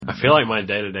feel like my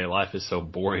day-to-day life is so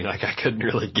boring. Like I couldn't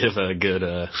really give a good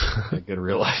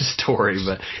real life story,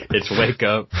 but it's wake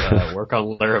up, work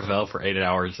on Laravel for 8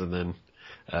 hours, and then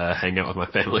hang out with my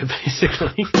family,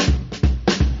 basically.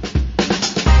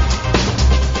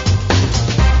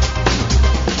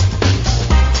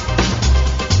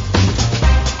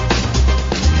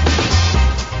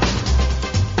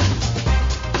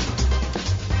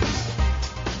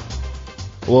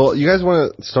 Well, you guys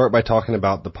want to start by talking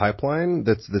about the pipeline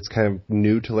that's kind of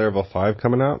new to Laravel 5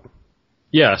 coming out?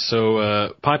 Yeah,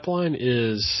 so pipeline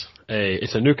is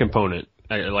it's a new component,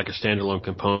 like a standalone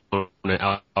component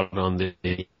out on the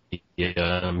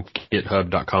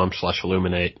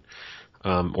github.com/illuminate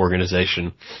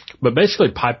organization. But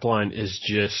basically pipeline is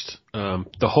just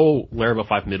the whole Laravel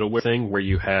 5 middleware thing where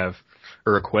you have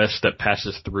a request that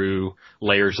passes through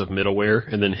layers of middleware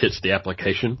and then hits the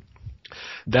application.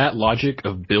 That logic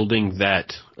of building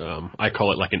that, I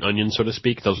call it like an onion, so to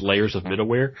speak, those layers of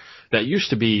middleware, that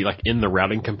used to be like in the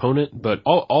routing component, but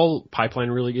all pipeline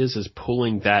really is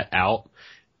pulling that out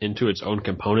into its own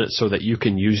component so that you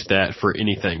can use that for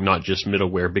anything, not just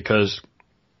middleware, because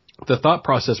the thought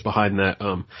process behind that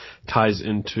ties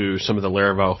into some of the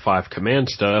Laravel 5 command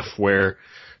stuff where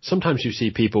sometimes you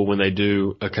see people when they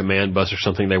do a command bus or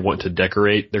something, they want to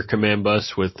decorate their command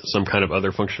bus with some kind of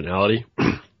other functionality.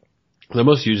 The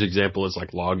most used example is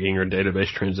like logging or database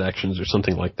transactions or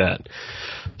something like that.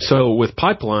 So with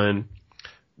pipeline,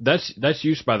 that's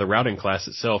used by the routing class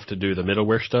itself to do the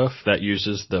middleware stuff that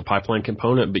uses the pipeline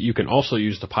component, but you can also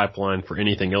use the pipeline for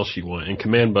anything else you want. And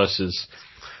command bus is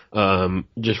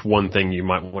just one thing you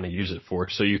might want to use it for.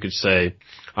 So you could say,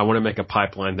 I want to make a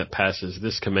pipeline that passes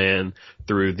this command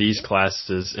through these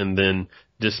classes and then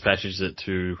dispatches it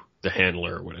to the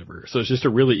handler or whatever. So it's just a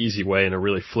really easy way and a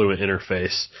really fluent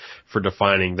interface for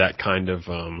defining that kind of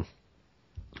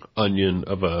onion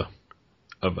of an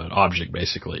object,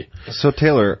 basically. So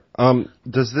Taylor,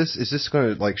 is this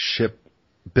going to like ship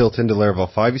built into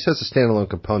Laravel 5? You said it's a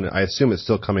standalone component. I assume it's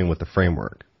still coming with the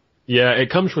framework. Yeah, it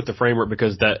comes with the framework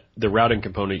because the routing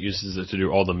component uses it to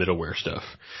do all the middleware stuff.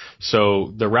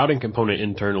 So the routing component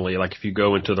internally, like if you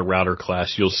go into the router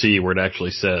class, you'll see where it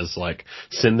actually says like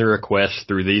send the request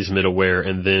through these middleware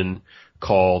and then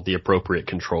call the appropriate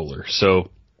controller. So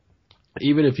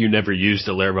even if you never use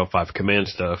the Laravel 5 command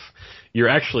stuff, you're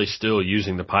actually still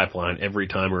using the pipeline every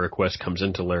time a request comes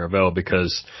into Laravel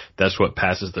because that's what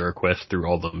passes the request through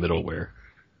all the middleware.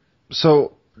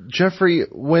 So Jeffrey,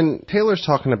 when Taylor's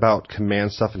talking about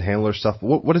command stuff and handler stuff,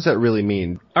 what does that really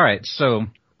mean? All right, so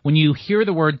when you hear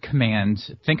the word command,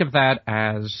 think of that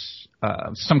as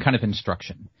some kind of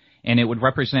instruction, and it would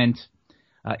represent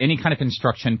any kind of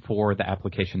instruction for the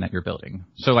application that you're building.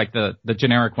 So like the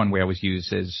generic one we always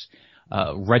use is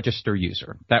register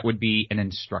user. That would be an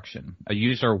instruction. A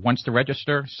user wants to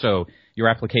register, so your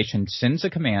application sends a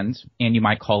command, and you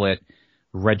might call it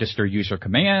register user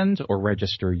command or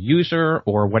register user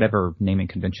or whatever naming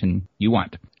convention you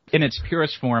want. In its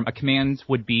purest form, a command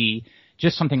would be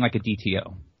just something like a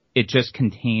DTO. It just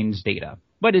contains data,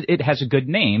 but it has a good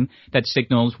name that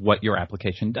signals what your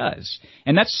application does.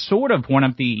 And that's sort of one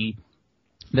of the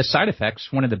side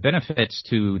effects, one of the benefits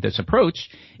to this approach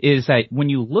is that when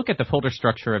you look at the folder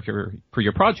structure for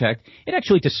your project, it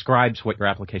actually describes what your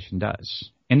application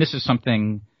does. And this is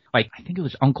something like, I think it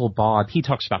was Uncle Bob. He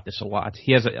talks about this a lot.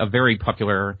 He has a very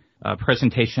popular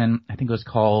presentation. I think it was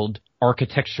called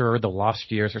Architecture, the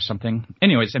Lost Years or something.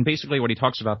 Anyways, and basically what he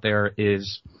talks about there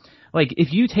is, like,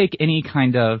 if you take any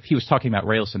kind of, he was talking about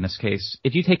Rails in this case,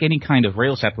 if you take any kind of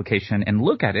Rails application and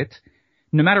look at it,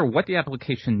 no matter what the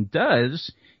application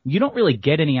does, you don't really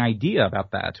get any idea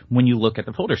about that when you look at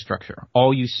the folder structure.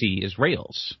 All you see is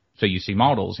Rails. So you see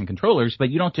models and controllers, but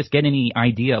you don't just get any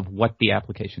idea of what the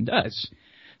application does.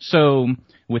 So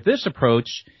with this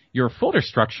approach, your folder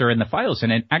structure and the files in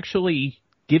it actually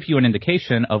give you an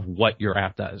indication of what your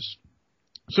app does.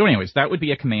 So anyways, that would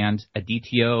be a command. A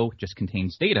DTO just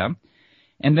contains data.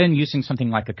 And then using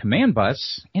something like a command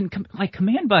bus, and like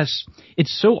command bus,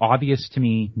 it's so obvious to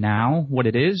me now what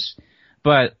it is.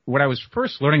 But when I was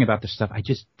first learning about this stuff, I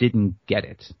just didn't get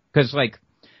it. Because like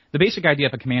the basic idea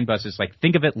of a command bus is like,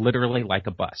 think of it literally like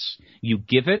a bus. You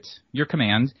give it your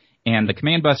command, and the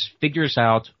command bus figures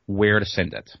out where to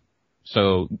send it.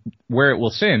 So where it will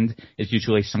send is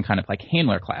usually some kind of like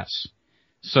handler class.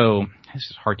 So this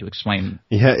is hard to explain.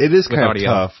 Yeah, it is kind audio.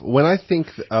 of tough. When I think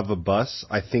of a bus,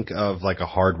 I think of like a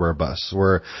hardware bus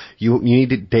where you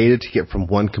need data to get from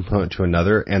one component to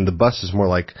another, and the bus is more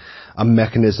like a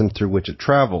mechanism through which it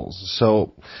travels.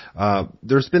 So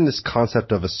there's been this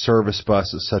concept of a service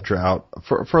bus, et cetera, out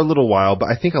for a little while, but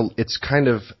I think it's kind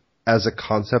of as a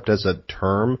concept, as a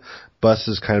term, bus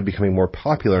is kind of becoming more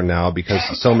popular now because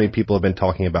so many people have been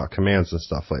talking about commands and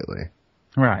stuff lately.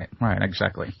 Right,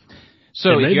 exactly.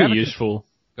 So it may be useful.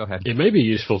 Go ahead. It may be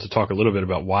useful to talk a little bit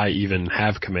about why even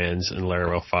have commands in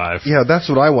Laravel 5. Yeah, that's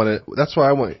what I want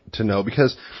to know,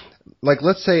 because, like,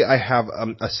 let's say I have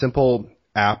a simple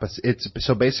app.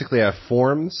 So basically I have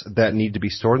forms that need to be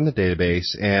stored in the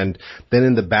database, and then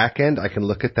in the back end I can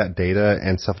look at that data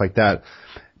and stuff like that.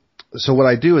 So what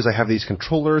I do is I have these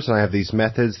controllers and I have these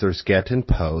methods. There's get and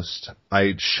post.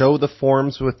 I show the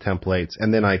forms with templates,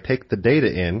 and then I take the data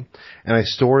in and I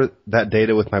store that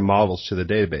data with my models to the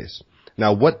database.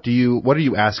 Now, what are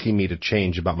you asking me to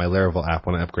change about my Laravel app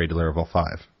when I upgrade to Laravel 5?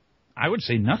 I would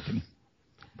say nothing,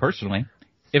 personally.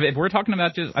 If we're talking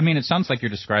about just, I mean, it sounds like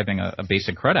you're describing a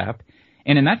basic CRUD app,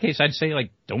 and in that case, I'd say,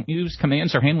 like, don't use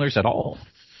commands or handlers at all,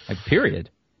 like, period.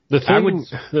 Go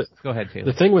ahead,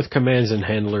 Taylor. The thing with commands and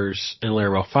handlers in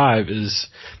Laravel 5 is,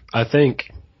 I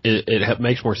think it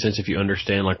makes more sense if you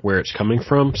understand, like, where it's coming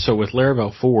from. So with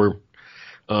Laravel 4,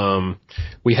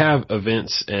 we have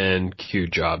events and queue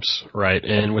jobs, right?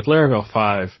 And with Laravel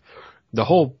 5,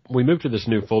 we moved to this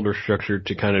new folder structure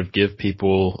to kind of give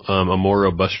people a more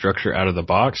robust structure out of the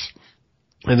box.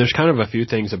 And there's kind of a few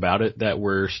things about it that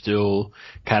were still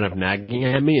kind of nagging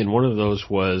at me. And one of those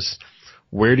was,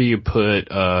 where do you put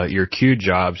your queue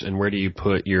jobs and where do you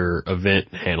put your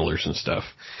event handlers and stuff?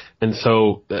 And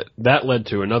so that led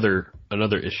to another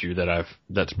issue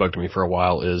that's bugged me for a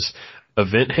while, is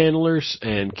event handlers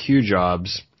and queue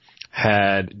jobs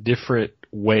had different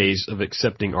ways of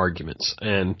accepting arguments.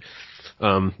 And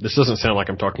this doesn't sound like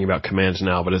I'm talking about commands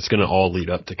now, but it's going to all lead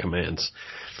up to commands.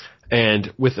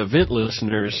 And with event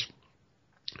listeners,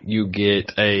 you get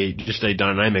just a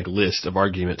dynamic list of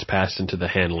arguments passed into the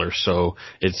handler. So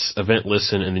it's event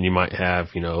listen, and then you might have,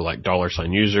 like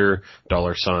 $user,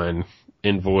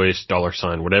 $invoice,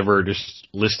 whatever, just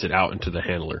listed out into the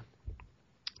handler.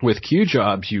 With queue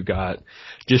jobs, you got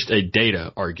just a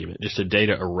data argument, just a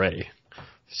data array.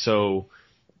 So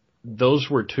those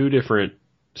were two different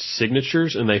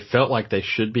signatures, and they felt like they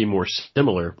should be more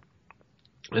similar.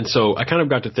 And so I kind of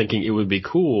got to thinking it would be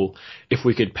cool if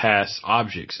we could pass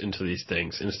objects into these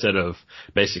things instead of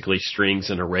basically strings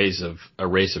and arrays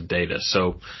of data.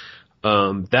 So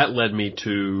that led me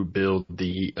to build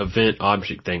the event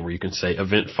object thing, where you can say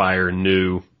event fire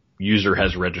new user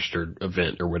has registered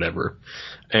event or whatever.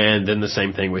 And then the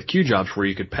same thing with queue jobs, where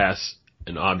you could pass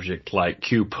an object like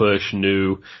queue push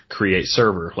new create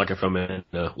server, like if I'm in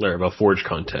a Laravel Forge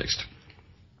context.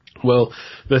 Well,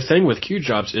 the thing with queue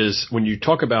jobs is when you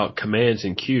talk about commands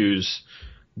and queues,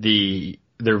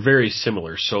 they're very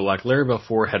similar. So like Laravel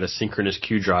 4 had a synchronous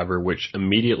queue driver which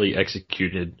immediately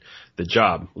executed the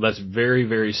job. Well, that's very,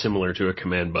 very similar to a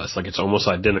command bus. Like, it's almost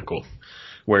identical,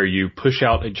 where you push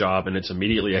out a job and it's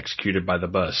immediately executed by the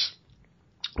bus.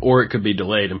 Or it could be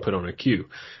delayed and put on a queue.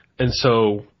 And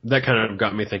so that kind of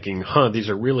got me thinking, these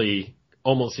are really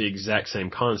almost the exact same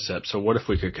concept. So what if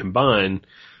we could combine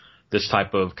this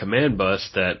type of command bus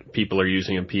that people are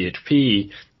using in PHP,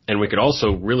 and we could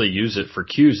also really use it for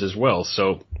queues as well.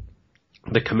 So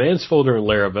the commands folder in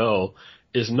Laravel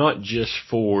is not just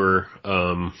for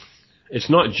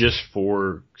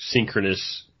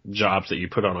synchronous jobs that you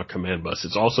put on a command bus.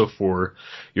 It's also for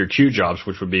your queue jobs,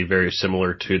 which would be very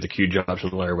similar to the queue jobs in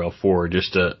Laravel 4,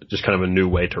 just kind of a new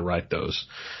way to write those.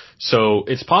 So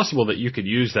it's possible that you could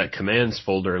use that commands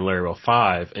folder in Laravel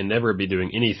 5 and never be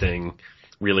doing anything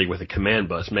really with a command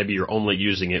bus. Maybe you're only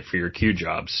using it for your queue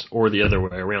jobs, or the other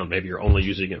way around. Maybe you're only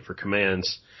using it for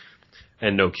commands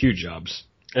and no queue jobs,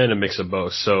 and a mix of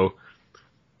both. So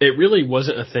it really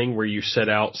wasn't a thing where you set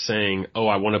out saying,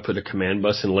 I want to put a command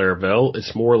bus in Laravel.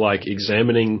 It's more like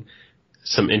examining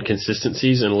some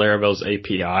inconsistencies in Laravel's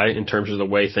API in terms of the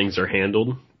way things are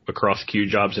handled across queue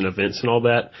jobs and events and all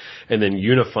that, and then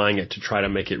unifying it to try to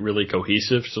make it really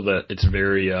cohesive so that it's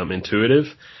very intuitive.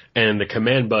 And the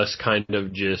command bus kind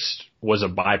of just was a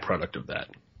byproduct of that.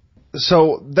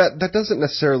 So that doesn't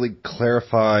necessarily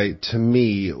clarify to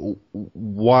me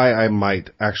why I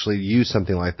might actually use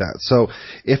something like that. So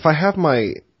if I have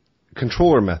my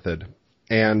controller method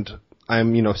and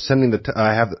I'm sending out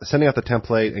the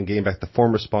template and getting back the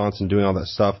form response and doing all that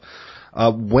stuff,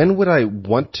 when would I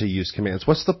want to use commands?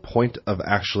 What's the point of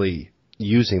actually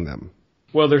using them?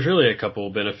 Well, there's really a couple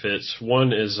of benefits.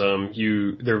 One is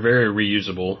they're very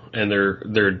reusable, and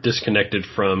they're disconnected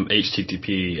from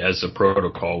HTTP as a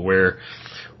protocol,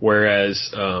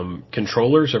 whereas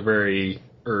controllers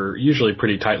are usually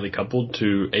pretty tightly coupled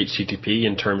to HTTP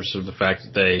in terms of the fact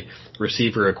that they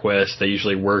receive a request. They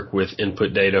usually work with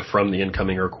input data from the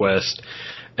incoming request.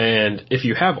 And if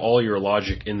you have all your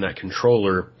logic in that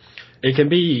controller, it can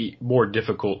be more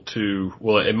difficult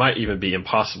it might even be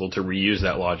impossible to reuse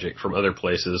that logic from other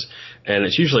places. And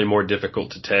it's usually more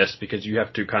difficult to test because you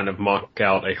have to kind of mock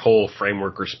out a whole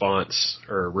framework response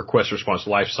or request response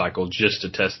lifecycle just to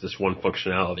test this one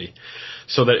functionality.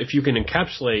 So that if you can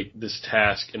encapsulate this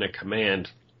task in a command,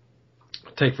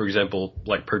 take, for example,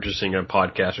 like purchasing a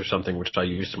podcast or something, which I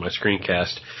use in my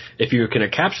screencast. If you can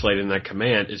encapsulate it in that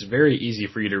command, it's very easy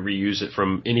for you to reuse it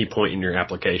from any point in your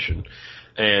application.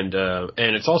 And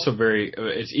it's also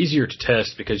it's easier to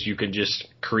test because you can just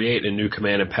create a new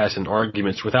command and pass in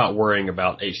arguments without worrying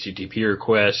about HTTP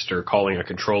request or calling a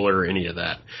controller or any of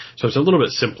that. So it's a little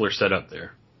bit simpler setup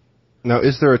there. Now,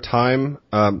 is there a time,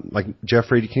 like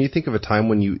Jeffrey, can you think of a time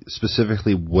when you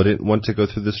specifically wouldn't want to go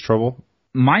through this trouble?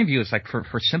 My view is like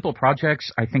for simple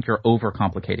projects, I think you're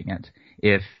overcomplicating it.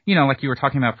 If, like you were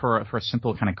talking about for a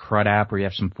simple kind of CRUD app where you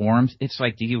have some forms, it's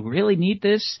like, do you really need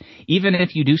this? Even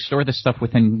if you do store this stuff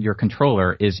within your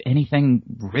controller, is anything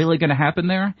really going to happen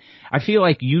there? I feel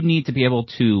like you need to be able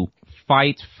to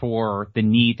fight for the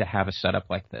need to have a setup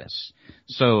like this.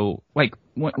 So, like,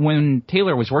 when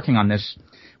Taylor was working on this,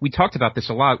 we talked about this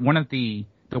a lot. One of the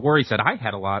worries that I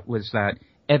had a lot was that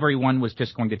everyone was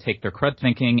just going to take their CRUD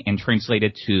thinking and translate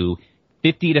it to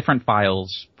 50 different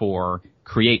files for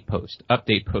create post,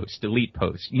 update post, delete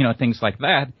post, things like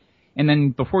that. And then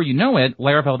before you know it,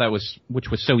 Laravel, which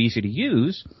was so easy to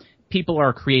use, people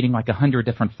are creating like 100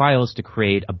 different files to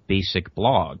create a basic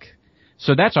blog.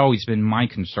 So that's always been my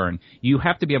concern. You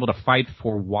have to be able to fight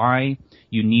for why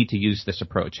you need to use this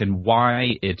approach and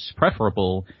why it's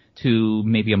preferable to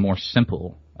maybe a more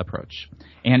simple approach.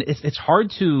 And it's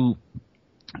hard to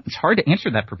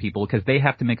answer that for people because they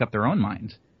have to make up their own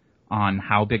mind on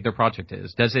how big their project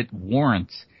is. Does it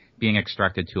warrant being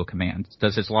extracted to a command?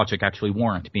 Does its logic actually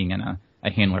warrant being in a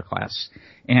handler class?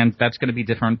 And that's going to be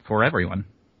different for everyone.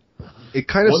 It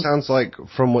kind of sounds like,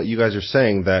 from what you guys are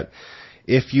saying, that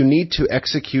if you need to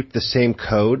execute the same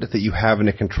code that you have in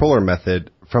a controller method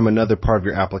from another part of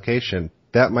your application,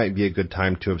 that might be a good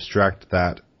time to abstract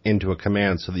that into a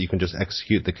command so that you can just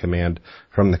execute the command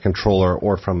from the controller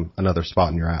or from another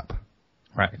spot in your app.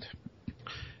 Right.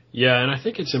 Yeah, and I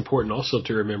think it's important also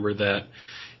to remember that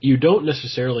you don't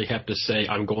necessarily have to say,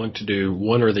 I'm going to do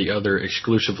one or the other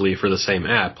exclusively for the same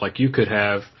app. Like you could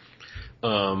have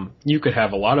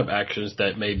a lot of actions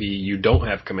that maybe you don't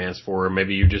have commands for, or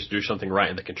maybe you just do something right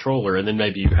in the controller, and then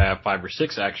maybe you have 5 or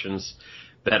 6 actions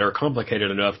that are complicated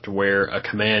enough to where a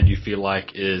command you feel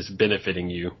like is benefiting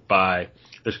you by.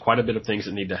 There's quite a bit of things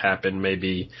that need to happen.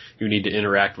 Maybe you need to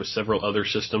interact with several other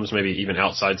systems, maybe even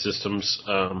outside systems,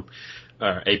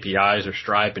 APIs or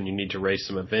Stripe, and you need to raise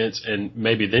some events. And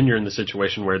maybe then you're in the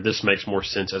situation where this makes more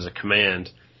sense as a command.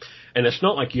 And it's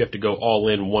not like you have to go all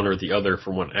in one or the other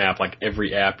for one app. Like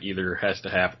every app either has to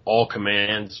have all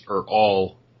commands or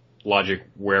all logic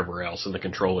wherever else in the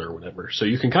controller or whatever. So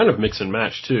you can kind of mix and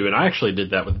match too. And I actually did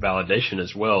that with validation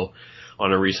as well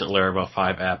on a recent Laravel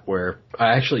 5 app where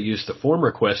I actually used the form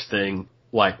request thing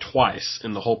like twice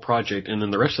in the whole project, and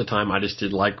then the rest of the time I just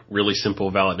did like really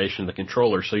simple validation of the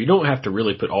controller. So you don't have to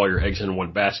really put all your eggs in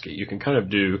one basket. You can kind of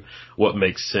do what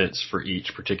makes sense for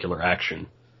each particular action.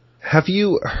 Have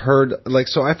you heard,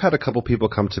 so I've had a couple people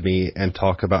come to me and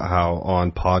talk about how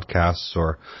on podcasts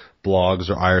or blogs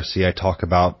or IRC I talk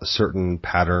about certain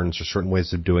patterns or certain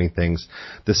ways of doing things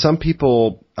that some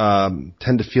people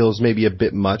tend to feel is maybe a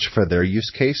bit much for their use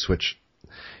case, which,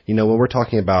 when we're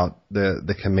talking about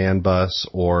the command bus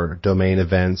or domain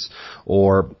events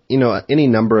or, any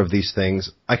number of these things,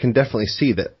 I can definitely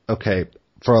see that, okay,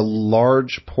 for a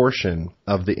large portion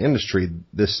of the industry,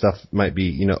 this stuff might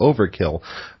be, overkill.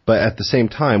 But at the same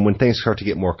time, when things start to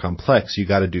get more complex, you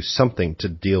got to do something to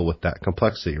deal with that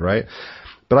complexity, right?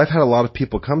 But I've had a lot of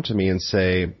people come to me and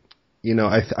say,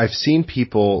 I've seen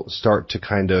people start to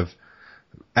kind of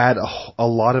add a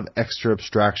lot of extra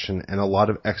abstraction and a lot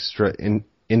of extra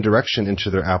indirection into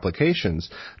their applications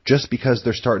just because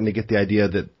they're starting to get the idea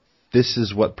that this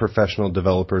is what professional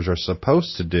developers are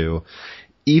supposed to do,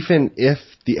 even if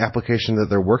the application that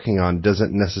they're working on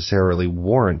doesn't necessarily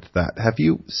warrant that. Have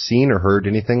you seen or heard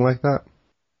anything like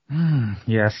that?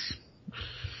 Yes.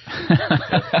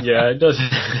 Yeah, it does.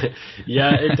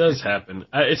 Yeah, it does happen.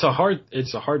 It's a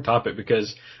hard topic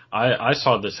because I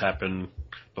saw this happen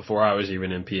before I was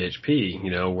even in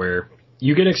PHP, where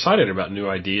you get excited about new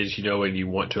ideas, and you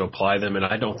want to apply them, and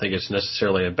I don't think it's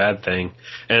necessarily a bad thing.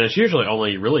 And it's usually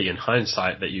only really in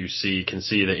hindsight that you can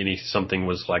see that something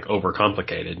was like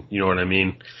overcomplicated. You know what I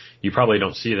mean? You probably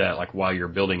don't see that like while you're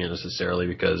building it necessarily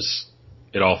because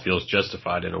it all feels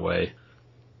justified in a way.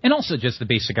 And also just the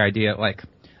basic idea, like,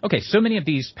 okay, so many of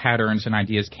these patterns and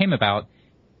ideas came about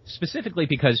specifically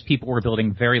because people were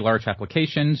building very large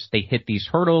applications. They hit these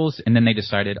hurdles, and then they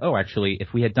decided, oh, actually,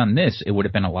 if we had done this, it would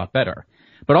have been a lot better.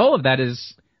 But all of that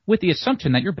is with the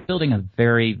assumption that you're building a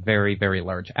very, very, very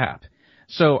large app.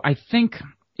 So I think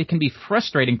it can be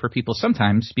frustrating for people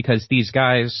sometimes because these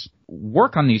guys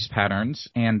work on these patterns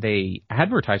and they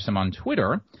advertise them on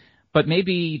Twitter, but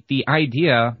maybe the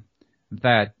idea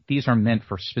that these are meant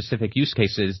for specific use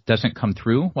cases doesn't come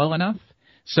through well enough.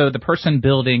 So the person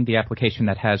building the application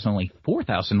that has only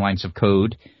 4,000 lines of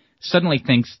code suddenly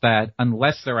thinks that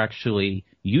unless they're actually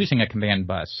using a command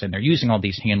bus and they're using all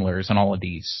these handlers and all of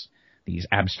these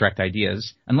abstract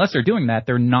ideas, unless they're doing that,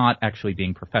 they're not actually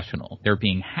being professional. They're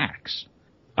being hacks.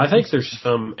 I think there's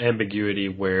some ambiguity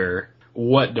where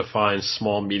what defines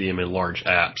small, medium, and large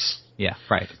apps. Yeah,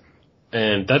 right.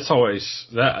 And that's always,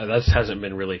 that hasn't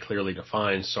been really clearly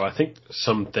defined. So I think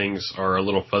some things are a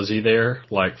little fuzzy there.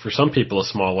 Like for some people, a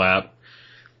small app,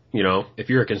 you know, if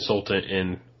you're a consultant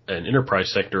in an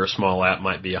enterprise sector, a small app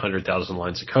might be 100,000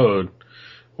 lines of code.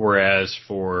 Whereas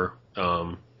for,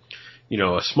 you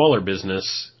know, a smaller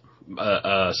business,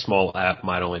 a small app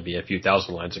might only be a few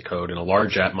thousand lines of code, and a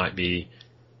large app might be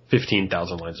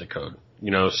 15,000 lines of code.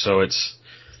 You know, so it's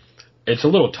a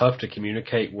little tough to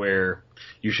communicate where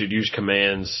you should use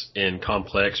commands in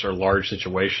complex or large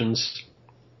situations,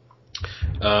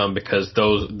 because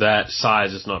that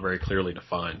size is not very clearly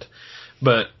defined.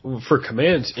 But for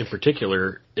commands in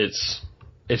particular, it's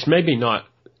maybe not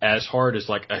as hard as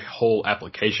like a whole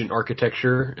application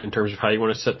architecture in terms of how you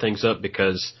want to set things up,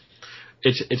 because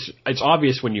it's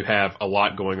obvious when you have a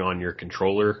lot going on in your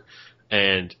controller,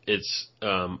 and it's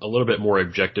a little bit more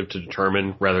objective to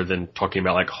determine rather than talking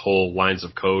about like whole lines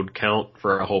of code count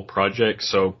for a whole project.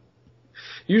 So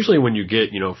usually when you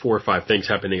get, you know, 4 or 5 things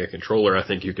happening in a controller, I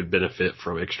think you could benefit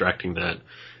from extracting that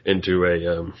into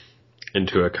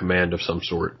a command of some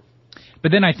sort.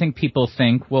 But then I think people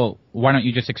think, well, why don't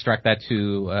you just extract that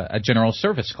to a general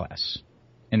service class?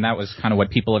 And that was kind of what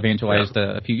people evangelized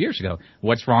a few years ago.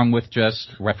 What's wrong with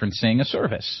just referencing a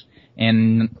service?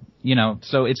 And, you know,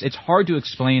 so it's hard to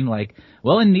explain, like,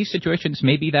 well, in these situations,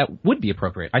 maybe that would be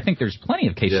appropriate. I think there's plenty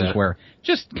of cases where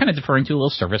just kind of deferring to a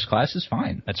little service class is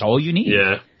fine. That's all you need.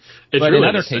 Yeah. But in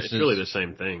other cases, it's really the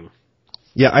same thing.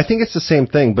 Yeah, I think it's the same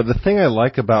thing, but the thing I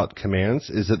like about commands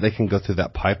is that they can go through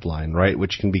that pipeline, right,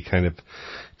 which can be kind of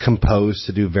composed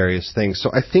to do various things.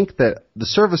 So I think that the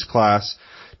service class,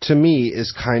 to me,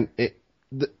 is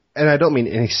and I don't mean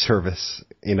any service,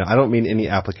 you know, I don't mean any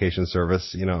application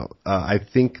service, you know, I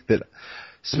think that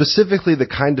specifically the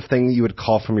kind of thing you would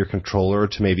call from your controller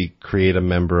to maybe create a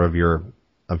member of your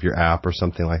app or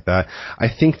something like that. I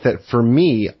think that for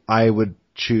me, I would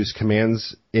choose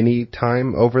commands any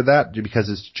time over that because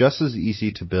it's just as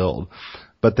easy to build.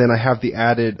 But then I have the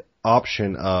added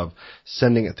option of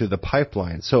sending it through the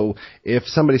pipeline. So if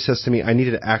somebody says to me, I need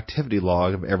an activity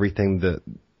log of everything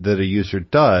that a user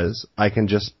does, I can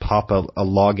just pop a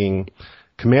logging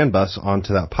command bus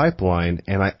onto that pipeline,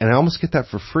 and I almost get that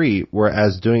for free,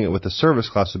 whereas doing it with a service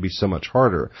class would be so much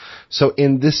harder. So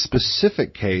in this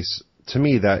specific case, to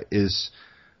me, that is...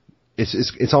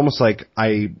 It's almost like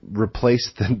I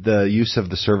replaced the use of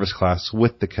the service class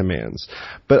with the commands.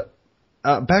 But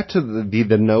back to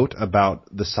the note about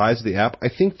the size of the app, I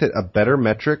think that a better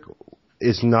metric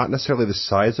is not necessarily the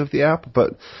size of the app,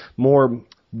 but more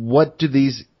what do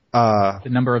these... the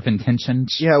number of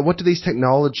intentions? Yeah, what do these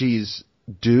technologies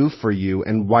do for you,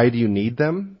 and why do you need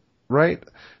them, right?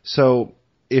 So...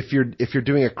 If you're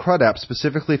doing a CRUD app,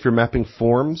 specifically if you're mapping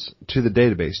forms to the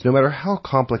database, no matter how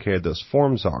complicated those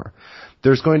forms are,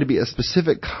 there's going to be a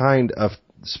specific kind of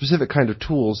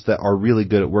tools that are really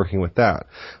good at working with that.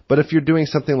 But if you're doing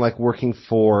something like working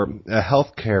for a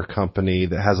healthcare company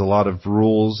that has a lot of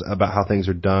rules about how things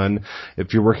are done,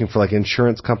 if you're working for like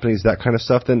insurance companies, that kind of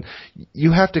stuff, then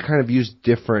you have to kind of use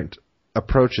different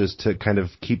approaches to kind of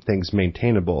keep things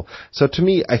maintainable. So to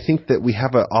me, I think that we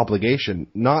have an obligation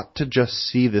not to just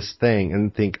see this thing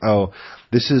and think, oh,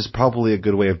 this is probably a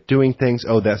good way of doing things.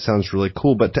 Oh, that sounds really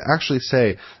cool. But to actually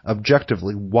say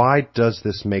objectively, why does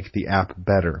this make the app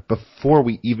better before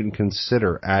we even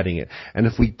consider adding it? And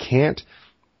if we can't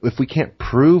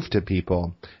prove to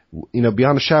people, you know,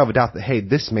 beyond a shadow of a doubt that, hey,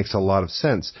 this makes a lot of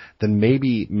sense, then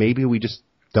maybe we just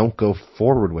don't go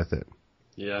forward with it.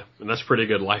 Yeah, and that's pretty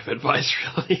good life advice,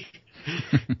 really.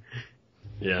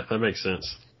 Yeah, that makes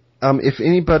sense.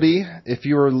 If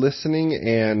you are listening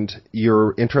and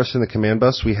you're interested in the command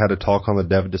bus, we had a talk on the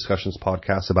Dev Discussions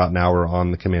podcast about an hour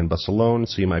on the command bus alone,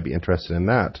 so you might be interested in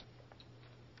that.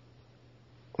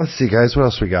 Let's see, guys, what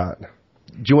else we got?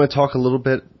 Do you want to talk a little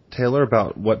bit, Taylor,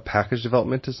 about what package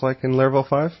development is like in Laravel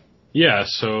 5? Yeah,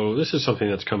 so this is something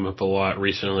that's come up a lot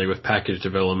recently with package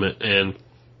development, and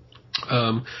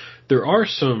um, there are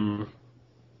some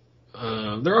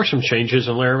changes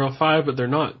in Laravel 5, but they're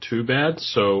not too bad.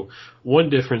 So one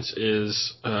difference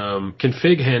is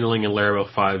config handling in Laravel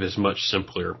 5 is much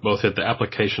simpler, both at the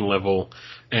application level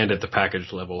and at the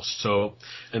package level. So,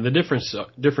 and the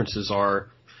differences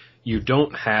are you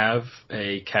don't have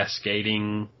a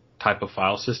cascading type of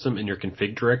file system in your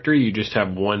config directory. You just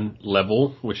have one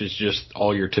level, which is just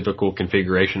all your typical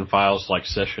configuration files like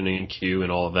sessioning and queue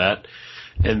and all of that.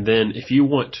 And then if you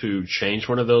want to change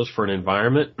one of those for an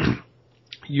environment,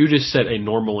 you just set a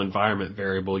normal environment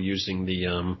variable using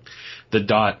the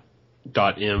 .env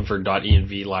or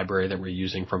 .env library that we're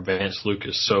using from Vance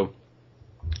Lucas. So,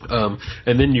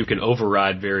 and then you can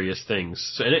override various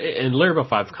things. So, and Laravel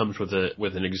 5 comes with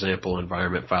an example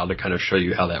environment file to kind of show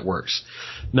you how that works.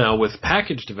 Now, with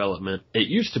package development, it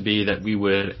used to be that we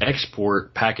would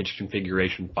export package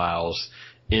configuration files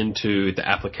into the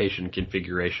application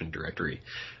configuration directory,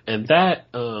 and that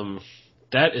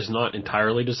is not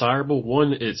entirely desirable.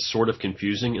 One, it's sort of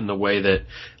confusing in the way that,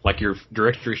 like, your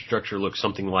directory structure looks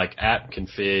something like app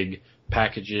config,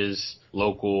 packages,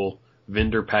 local,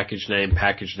 vendor package name,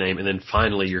 and then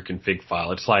finally your config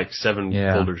file. It's like 7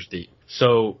 folders deep.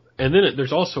 So, and then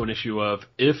there's also an issue of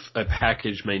if a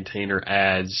package maintainer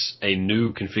adds a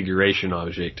new configuration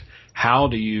object, how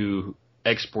do you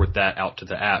export that out to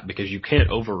the app? Because you can't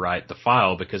overwrite the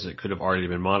file because it could have already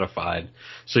been modified.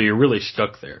 So you're really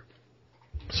stuck there.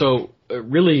 So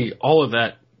really all of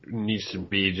that needs to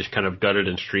be just kind of gutted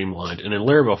and streamlined. And in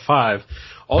Laravel 5,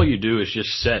 all you do is just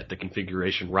set the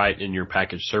configuration right in your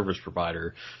package service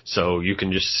provider. So you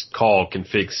can just call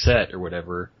config set or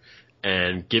whatever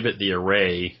and give it the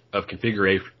array of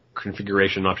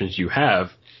configuration options you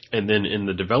have. And then in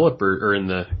the developer or in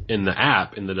the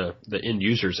app, in the end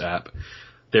user's app,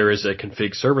 there is a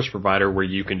config service provider where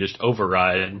you can just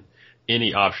override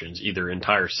any options, either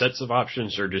entire sets of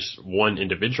options or just one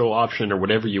individual option or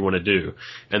whatever you want to do.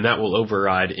 And that will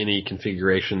override any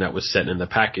configuration that was set in the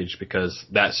package because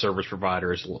that service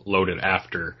provider is loaded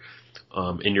after,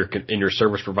 in your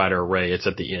service provider array. It's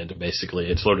at the end, basically.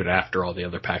 It's loaded after all the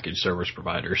other package service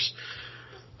providers.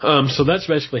 So that's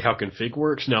basically how config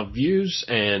works. Now, views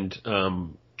and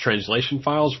translation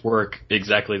files work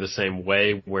exactly the same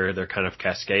way, where they're kind of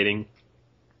cascading.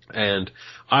 And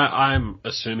I'm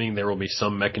assuming there will be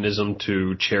some mechanism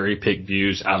to cherry pick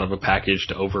views out of a package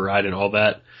to override and all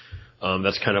that.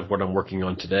 That's kind of what I'm working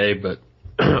on today. But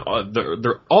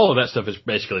all of that stuff is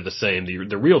basically the same.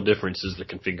 The real difference is the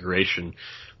configuration.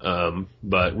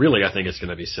 But really, I think it's going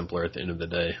to be simpler at the end of the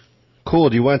day. Cool.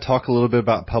 Do you want to talk a little bit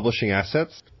about publishing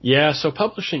assets? Yeah, so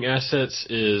publishing assets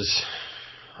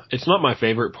it's not my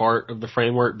favorite part of the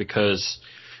framework because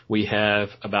we have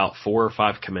about 4 or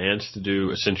 5 commands to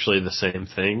do essentially the same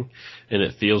thing, and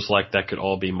it feels like that could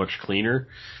all be much cleaner.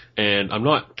 And I'm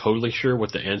not totally sure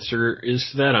what the answer is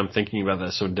to that. I'm thinking about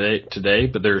that today,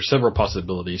 but there are several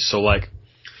possibilities. So, like,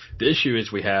 the issue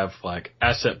is we have, like,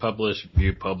 asset publish,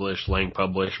 view publish, lang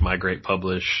publish, migrate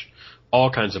publish,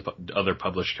 all kinds of other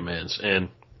publish commands, and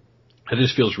it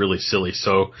just feels really silly.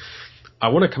 So I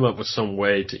want to come up with some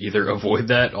way to either avoid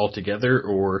that altogether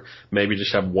or maybe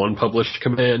just have one published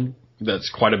command that's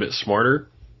quite a bit smarter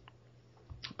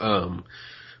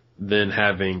than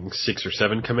having 6 or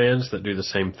 7 commands that do the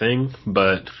same thing.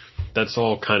 But that's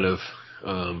all kind of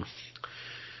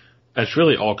that's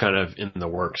really all kind of in the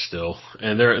works still.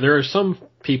 And there are some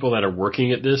people that are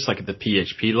working at this, like at the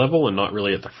PHP level and not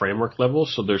really at the framework level.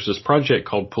 So there's this project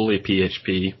called Puli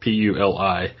PHP,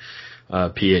 P-U-L-I,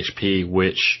 PHP,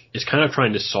 which is kind of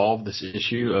trying to solve this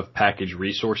issue of package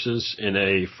resources in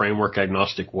a framework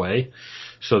agnostic way,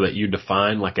 so that you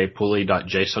define like a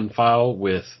pulley.json file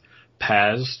with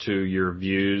paths to your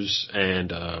views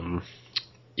and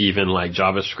even like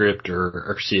JavaScript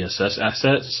or CSS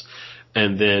assets.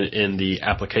 And then in the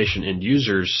application end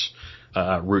users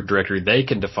root directory, they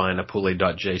can define a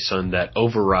pulley.json that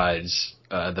overrides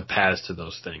the paths to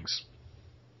those things.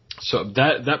 So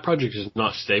that project is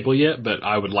not stable yet, but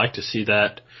I would like to see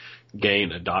that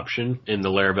gain adoption in the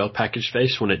Laravel package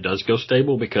space when it does go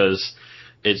stable, because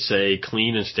it's a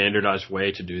clean and standardized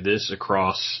way to do this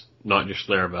across not just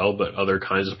Laravel, but other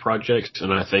kinds of projects,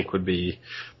 and I think would be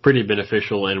pretty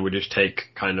beneficial and would just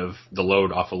take kind of the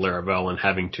load off of Laravel and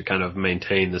having to kind of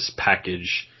maintain this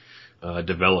package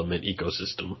development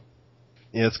ecosystem.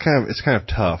 Yeah, it's kind of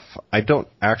tough. I don't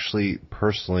actually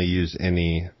personally use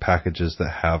any packages that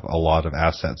have a lot of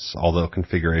assets, although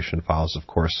configuration files, of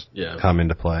course, come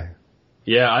into play.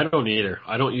 Yeah, I don't either.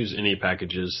 I don't use any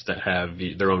packages that have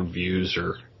their own views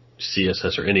or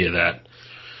CSS or any of that.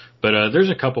 But there's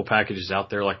a couple packages out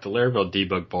there, like the Laravel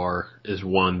debug bar is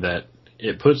one that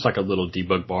it puts like a little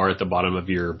debug bar at the bottom of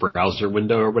your browser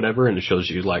window or whatever, and it shows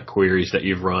you like queries that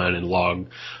you've run and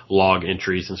log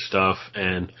entries and stuff.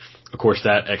 And of course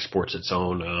that exports its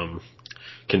own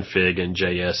config in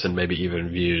JS and maybe even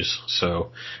views.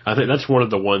 So I think that's one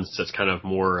of the ones that's kind of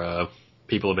more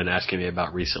people have been asking me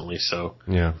about recently. So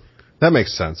yeah. That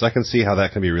makes sense. I can see how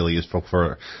that can be really useful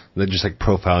for just like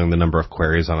profiling the number of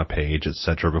queries on a page, et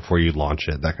cetera, before you launch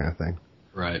it, that kind of thing.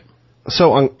 Right.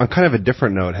 So on kind of a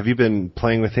different note, have you been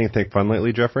playing with anything fun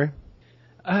lately, Jeffrey?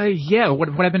 Yeah, what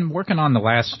I've been working on the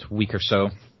last week or so,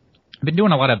 I've been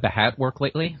doing a lot of Behat work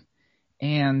lately,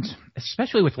 and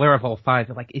especially with Laravel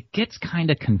 5, like it gets kind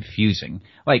of confusing.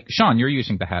 Like, Sean, you're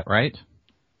using Behat, right?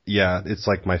 Yeah, it's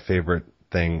like my favorite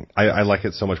thing. I like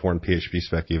it so much more in PHP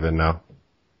spec even now.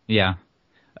 Yeah.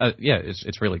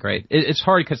 It's really great. It's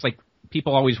hard because, like,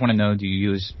 people always want to know, do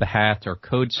you use Behat or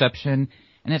Codeception?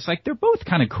 And it's like, they're both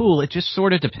kind of cool. It just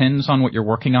sort of depends on what you're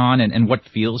working on and what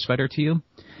feels better to you.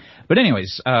 But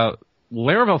anyways,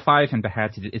 Laravel 5 and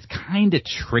Behat is kind of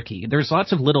tricky. There's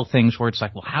lots of little things where it's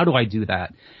like, well, how do I do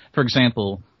that? For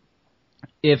example,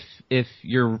 if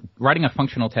you're writing a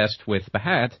functional test with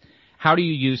Behat, how do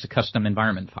you use a custom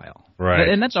environment file? Right.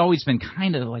 And that's always been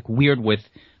kind of like weird with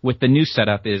the new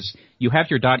setup is you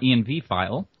have your .env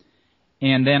file,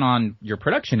 and then on your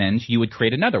production end, you would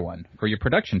create another one for your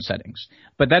production settings.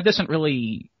 But that doesn't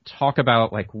really talk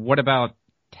about, like, what about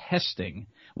testing?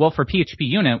 Well, for PHP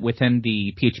unit, within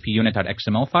the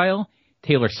phpunit.xml file,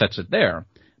 Taylor sets it there.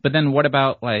 But then what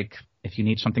about, like, if you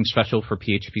need something special for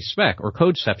PHP spec or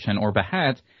Codeception or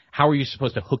Behat, how are you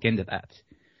supposed to hook into that?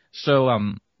 So,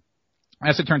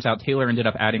 as it turns out, Taylor ended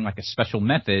up adding like a special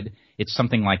method. It's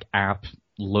something like app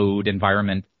load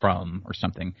environment from or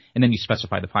something, and then you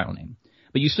specify the file name.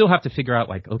 But you still have to figure out,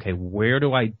 like, okay, where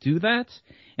do I do that?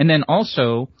 And then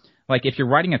also, like, if you're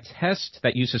writing a test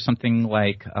that uses something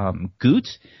like Goot,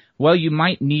 well, you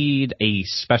might need a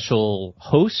special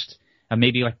host,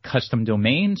 maybe like custom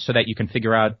domain, so that you can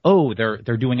figure out, oh,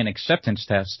 they're doing an acceptance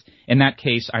test. In that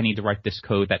case, I need to write this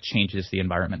code that changes the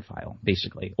environment file,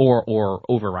 basically, or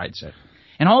overrides it.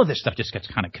 And all of this stuff just gets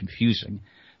kind of confusing.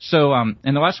 So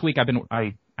in the last week,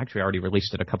 I actually already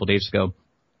released it a couple days ago.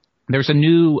 There's a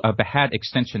new Behat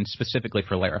extension specifically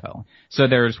for Laravel. So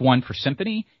there's one for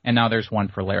Symfony, and now there's one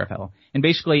for Laravel. And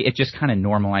basically, it just kind of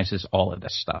normalizes all of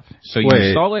this stuff. So you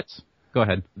install it. Go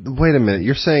ahead. Wait a minute.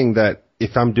 You're saying that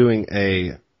if I'm doing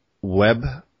a web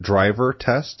driver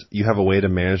test, you have a way to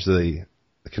manage the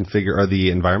configure or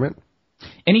the environment?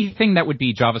 Anything that would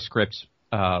be JavaScript,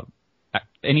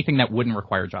 anything that wouldn't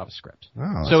require JavaScript.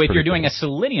 Oh, so if you're doing a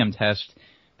Selenium test,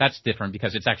 that's different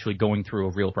because it's actually going through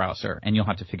a real browser, and you'll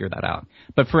have to figure that out.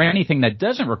 But for anything that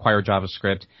doesn't require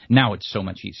JavaScript, now it's so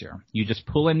much easier. You just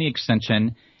pull in the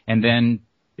extension, and then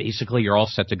basically you're all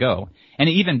set to go. And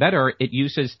even better, it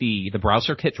uses the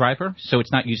browser kit driver, so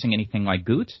it's not using anything like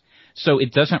Goot. So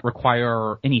it doesn't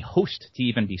require any host to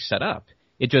even be set up.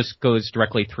 It just goes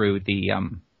directly through the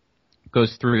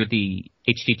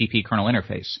HTTP kernel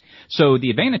interface. So the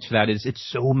advantage to that is it's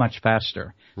so much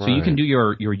faster. Right. So you can do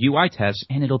your UI tests,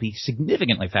 and it'll be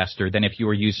significantly faster than if you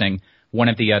were using one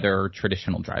of the other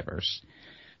traditional drivers.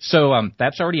 So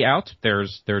that's already out.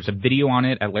 There's a video on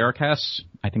it at Laracast.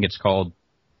 I think it's called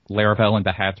Laravel and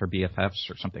Behat or BFFs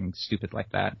or something stupid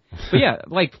like that. But yeah,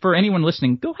 like for anyone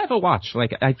listening, go have a watch.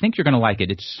 Like I think you're going to like it.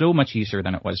 It's so much easier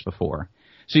than it was before.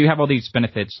 So you have all these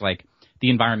benefits, like the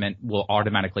environment will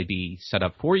automatically be set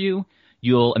up for you.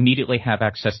 You'll immediately have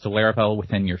access to Laravel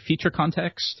within your feature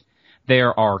context.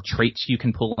 There are traits you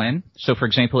can pull in. So, for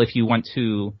example, if you want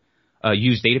to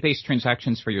use database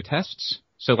transactions for your tests,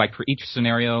 so like for each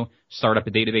scenario, start up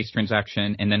a database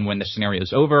transaction, and then when the scenario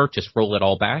is over, just roll it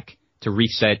all back to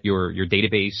reset your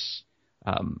database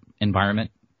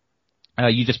environment.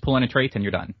 You just pull in a trait and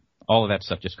you're done. All of that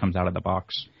stuff just comes out of the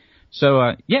box.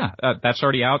 So, that's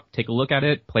already out. Take a look at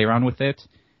it, play around with it.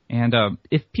 And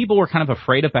if people were kind of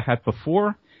afraid of Behat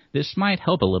before, this might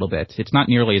help a little bit. It's not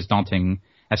nearly as daunting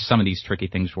as some of these tricky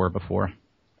things were before.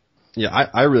 Yeah,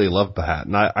 I really love Behat,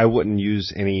 and I wouldn't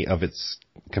use any of its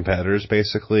competitors,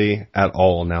 basically, at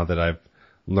all now that I've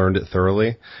learned it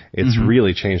thoroughly. It's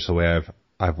really changed the way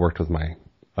I've worked with my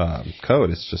code.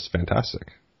 It's just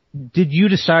fantastic. Did you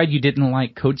decide you didn't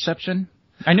like Codeception?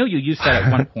 I know you used that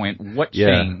at one point. What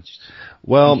changed?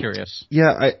 Well, I'm curious.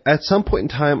 Yeah, at some point in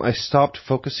time, I stopped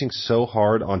focusing so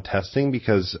hard on testing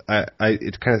because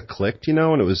it kind of clicked,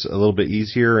 and it was a little bit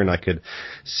easier, and I could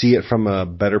see it from a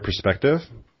better perspective.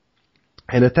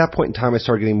 And at that point in time, I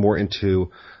started getting more into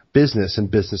business and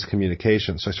business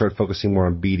communication. So I started focusing more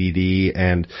on BDD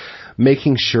and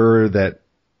making sure that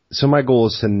So my goal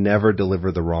is to never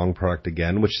deliver the wrong product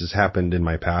again, which has happened in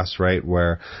my past, right?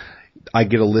 Where I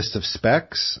get a list of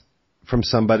specs from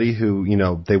somebody who,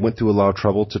 they went through a lot of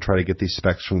trouble to try to get these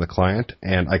specs from the client,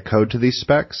 and I code to these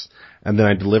specs, and then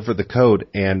I deliver the code,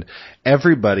 and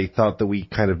everybody thought that we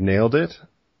kind of nailed it,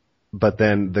 but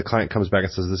then the client comes back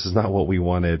and says, this is not what we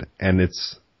wanted, and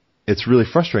it's really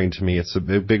frustrating to me. It's a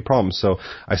big problem. So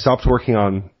I stopped working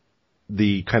on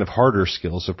the kind of harder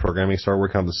skills of programming, started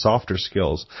working on the softer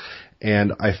skills,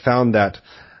 and I found that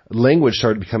language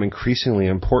started to become increasingly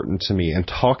important to me, and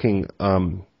talking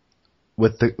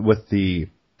with the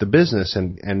business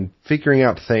and figuring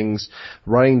out things,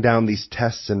 writing down these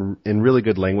tests in really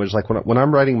good language. Like when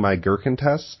I'm writing my Gherkin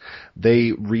tests,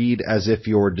 they read as if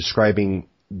you're describing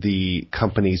the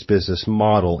company's business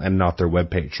model and not their web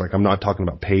page. Like I'm not talking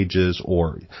about pages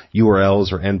or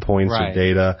URLs or endpoints or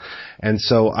data. And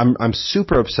so I'm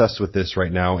super obsessed with this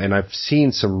right now, and I've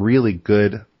seen some really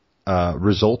good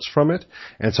results from it.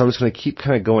 And so I'm just going to keep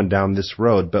kind of going down this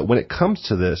road. But when it comes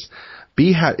to this,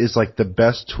 Behat is like the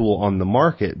best tool on the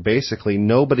market. Basically,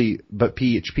 nobody but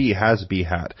PHP has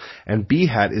Behat. And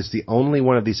Behat is the only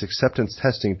one of these acceptance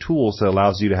testing tools that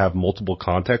allows you to have multiple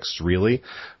contexts, really,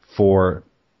 for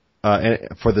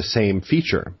the same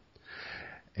feature.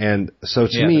 And so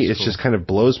to me, it just kind of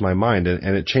blows my mind,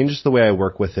 and it changes the way I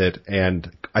work with it. And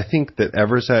I think that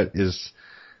Everset is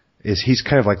he's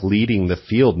kind of like leading the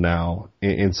field now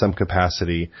in some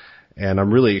capacity. And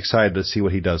I'm really excited to see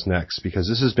what he does next, because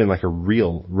this has been like a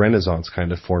real renaissance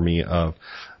kind of for me of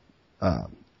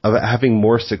having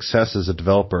more success as a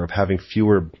developer, of having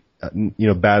fewer,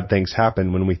 bad things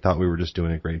happen when we thought we were just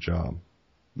doing a great job.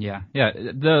 Yeah.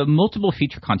 The multiple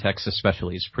feature context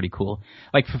especially is pretty cool.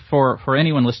 Like for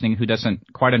anyone listening who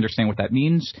doesn't quite understand what that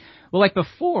means, well, like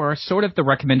before, sort of the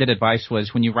recommended advice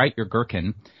was when you write your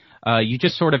Gherkin, you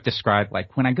just sort of describe,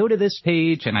 like, when I go to this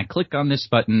page and I click on this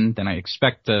button, then I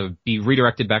expect to be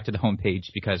redirected back to the home page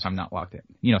because I'm not logged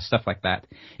in. Stuff like that.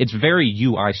 It's very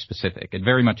UI specific. It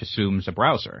very much assumes a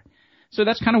browser. So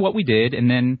that's kind of what we did. And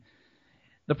then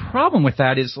the problem with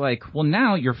that is, like, well,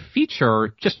 now your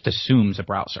feature just assumes a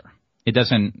browser. It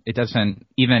doesn't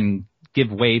even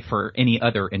give way for any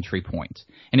other entry point.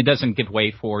 And it doesn't give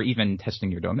way for even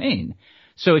testing your domain.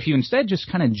 So if you instead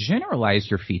just kind of generalize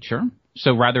your feature,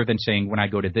 so rather than saying when I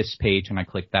go to this page and I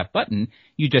click that button,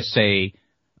 you just say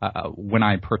when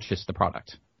I purchase the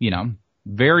product.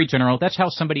 Very general. That's how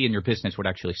somebody in your business would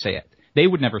actually say it. They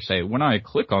would never say when I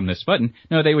click on this button.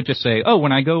 No, they would just say, oh,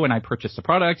 when I go and I purchase the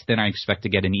product, then I expect to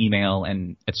get an email,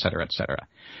 and et cetera, et cetera.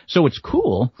 So what's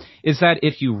cool is that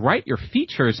if you write your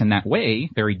features in that way,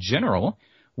 very general,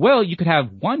 well, you could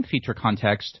have one feature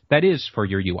context that is for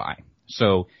your UI.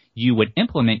 So you would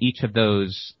implement each of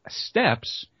those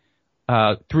steps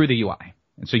through the UI.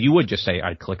 And so you would just say,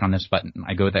 I click on this button,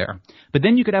 I go there. But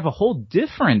then you could have a whole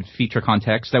different feature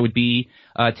context that would be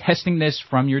testing this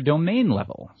from your domain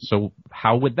level. So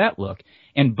how would that look?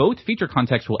 And both feature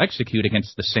contexts will execute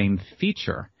against the same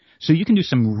feature. So you can do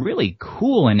some really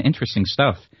cool and interesting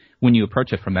stuff when you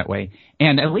approach it from that way.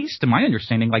 And at least to my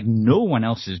understanding, like, no one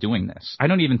else is doing this. I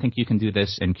don't even think you can do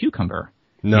this in Cucumber.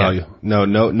 No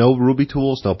Ruby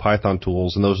tools, no Python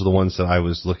tools, and those are the ones that I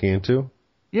was looking into.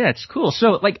 Yeah, it's cool.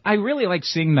 So, like, I really like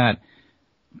seeing that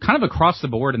kind of across the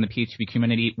board in the PHP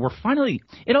community.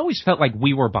 It always felt like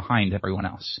we were behind everyone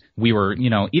else. We were,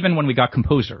 even when we got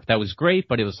Composer, that was great,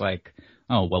 but it was like,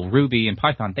 oh, well, Ruby and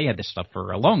Python, they had this stuff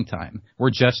for a long time.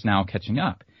 We're just now catching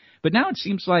up. But now it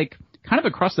seems like kind of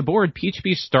across the board,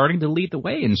 PHP is starting to lead the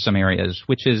way in some areas,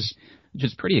 which is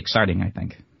pretty exciting, I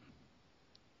think.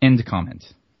 End comment.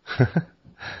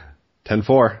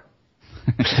 10-4.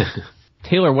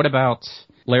 Taylor, what about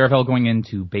Laravel going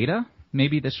into beta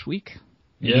maybe this week?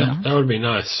 Yeah, that would be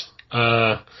nice.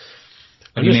 Have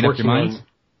you made up your mind?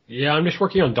 I'm just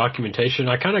working on documentation.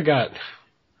 I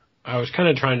was kind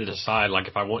of trying to decide, like,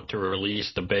 if I want to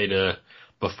release the beta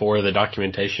before the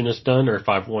documentation is done, or if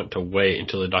I want to wait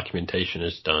until the documentation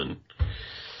is done.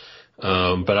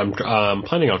 But I'm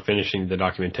planning on finishing the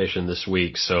documentation this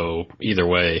week, so either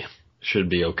way should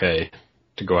be okay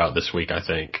to go out this week, I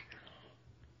think.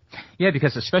 Yeah,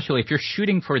 because especially if you're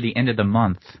shooting for the end of the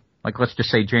month, like let's just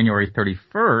say January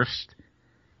 31st,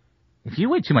 if you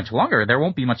wait too much longer, there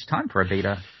won't be much time for a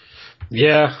beta.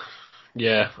 Yeah.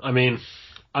 I mean,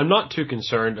 I'm not too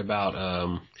concerned about,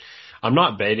 I'm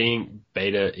not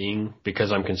beta-ing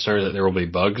because I'm concerned that there will be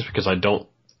bugs, because the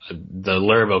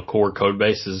Laravel core code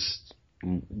base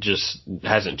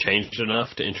hasn't changed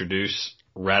enough to introduce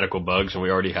radical bugs, and we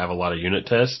already have a lot of unit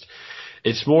tests.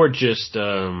 It's more just,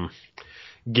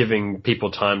 giving people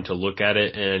time to look at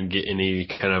it and get any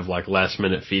kind of like last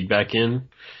minute feedback in.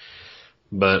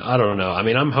 But I don't know. I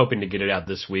mean, I'm hoping to get it out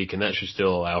this week, and that should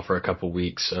still allow for a couple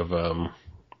weeks of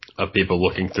people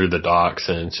looking through the docs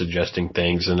and suggesting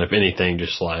things. And if anything,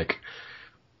 just like,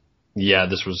 yeah,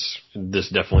 this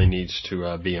definitely needs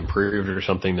to be improved or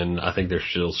something, then I think there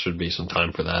still should be some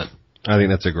time for that. I think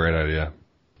that's a great idea.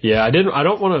 Yeah,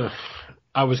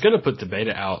 I was going to put the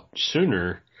beta out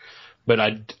sooner, but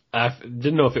I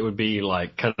didn't know if it would be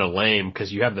like kind of lame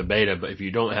because you have the beta, but if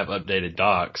you don't have updated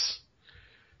docs,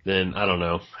 then I don't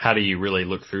know. How do you really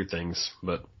look through things?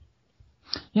 But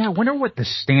yeah, I wonder what the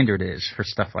standard is for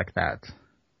stuff like that.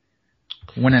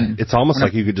 It's almost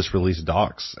like you could just release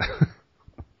docs.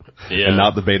 Yeah. And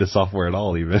not the beta software at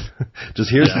all, even. Just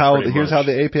here's how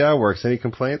the API works. Any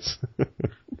complaints?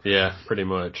 Yeah, pretty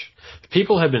much.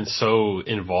 People have been so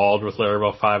involved with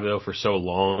Laravel 5 though for so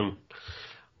long.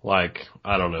 Like,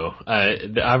 I don't know.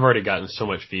 I've already gotten so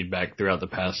much feedback throughout the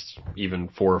past even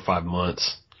 4 or 5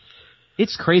 months.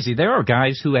 It's crazy. There are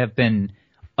guys who have been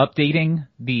updating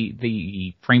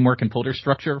the framework and folder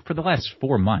structure for the last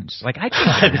 4 months. Like, I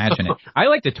can't imagine it. I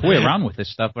like to toy around with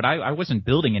this stuff, but I wasn't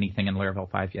building anything in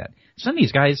Laravel 5 yet. Some of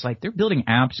these guys, like, they're building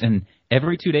apps, and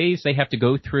every 2 days they have to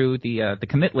go through the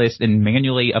commit list and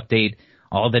manually update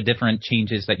all the different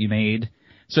changes that you made.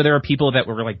 So there are people that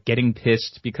were, like, getting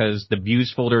pissed because the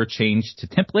views folder changed to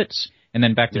templates and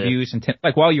then back to views and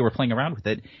like, while you were playing around with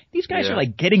it. These guys are,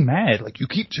 like, getting mad. Like, you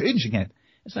keep changing it.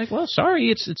 It's like, well, sorry,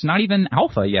 it's not even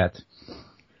alpha yet.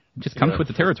 It just comes with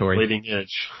the territory. Bleeding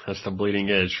edge. That's the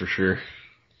bleeding edge for sure.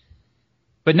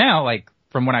 But now, like,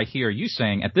 from what I hear you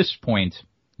saying, at this point,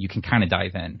 you can kind of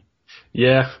dive in.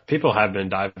 Yeah, people have been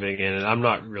diving in, and I'm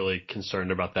not really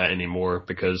concerned about that anymore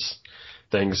because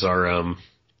things are,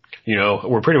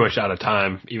 we're pretty much out of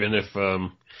time. Even if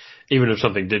there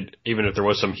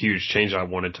was some huge change I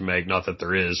wanted to make, not that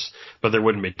there is, but there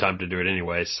wouldn't be time to do it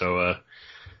anyway. So,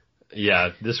 yeah,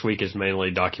 this week is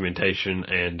mainly documentation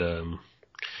and,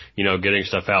 getting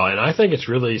stuff out. And I think it's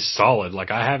really solid. Like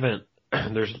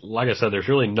like I said, there's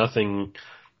really nothing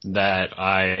that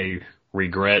I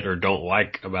regret or don't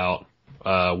like about,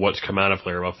 what's come out of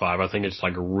Laravel 5. I think it's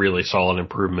like a really solid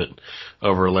improvement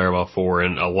over Laravel 4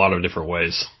 in a lot of different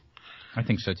ways. I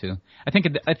think so too. I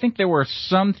think there were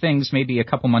some things maybe a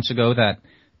couple months ago that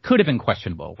could have been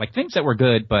questionable, like things that were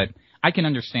good, but I can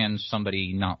understand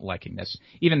somebody not liking this.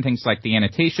 Even things like the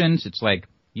annotations, it's like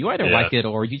you either like it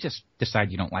or you just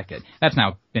decide you don't like it. That's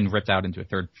now been ripped out into a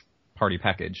third-party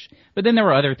package. But then there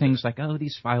were other things like, oh,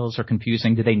 these files are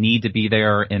confusing. Do they need to be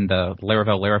there in the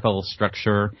Laravel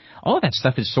structure? All of that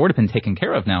stuff has sort of been taken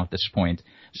care of now at this point.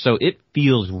 So it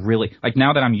feels really, like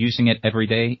now that I'm using it every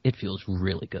day, it feels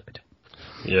really good.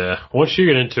 Yeah. Once you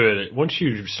get into it, once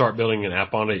you start building an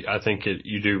app on it, I think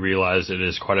you do realize it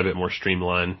is quite a bit more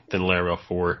streamlined than Laravel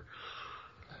 4.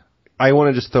 I want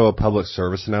to just throw a public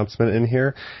service announcement in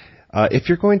here. If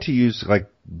you're going to use like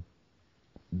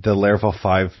the Laravel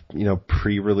 5,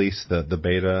 pre-release, the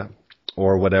beta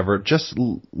or whatever, just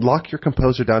lock your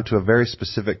composer down to a very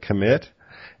specific commit,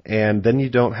 and then you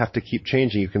don't have to keep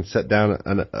changing. You can set down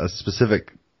a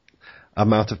specific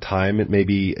amount of time, it may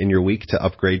be in your week, to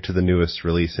upgrade to the newest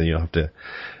release, and you don't have to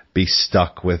be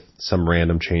stuck with some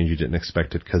random change you didn't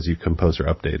expect it because your composer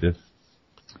updated.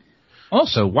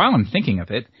 Also, while I'm thinking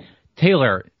of it,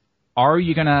 Taylor, are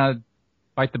you going to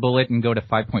bite the bullet and go to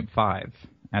 5.5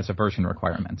 as a version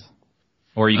requirement?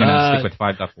 Or are you going to stick with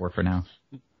 5.4 for now?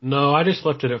 No, I just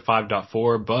left it at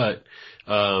 5.4, but,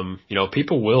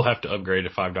 people will have to upgrade to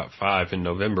 5.5 in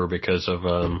November because of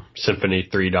Symfony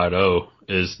 3.0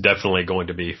 is definitely going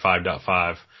to be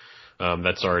 5.5.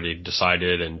 That's already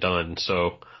decided and done.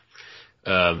 So,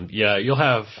 you'll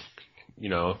have,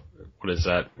 what is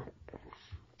that,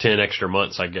 10 extra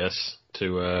months, I guess,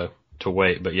 to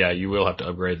wait. But, yeah, you will have to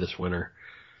upgrade this winter.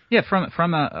 Yeah,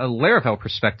 from a Laravel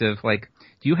perspective, like,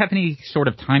 do you have any sort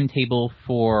of timetable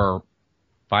for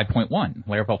 5.1,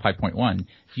 Laravel 5.1? Do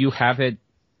you have it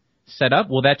set up?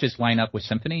 Will that just line up with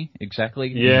Symfony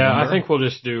exactly? Yeah, I think we'll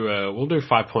just do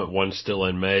 5.1 still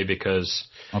in May because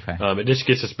it just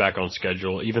gets us back on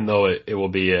schedule, even though it will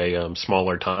be a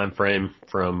smaller time frame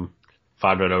from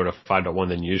 5.0 to 5.1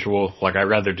 than usual. Like, I'd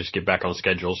rather just get back on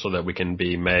schedule so that we can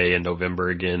be May and November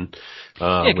again.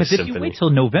 Yeah, because if you wait till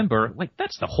November, like,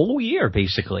 that's the whole year,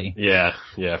 basically. Yeah,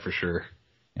 for sure.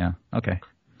 Yeah, okay.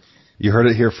 You heard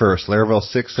it here first. Laravel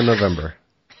 6 in November.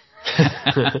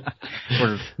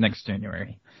 Or next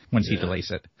January, once he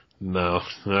delays it. No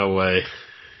way.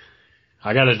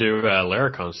 I got to do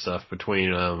Laracon stuff between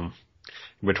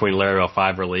Laravel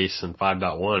 5 release and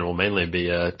 5.1. We'll mainly be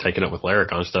taking up with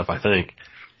Laracon stuff, I think.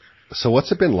 So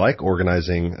what's it been like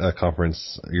organizing a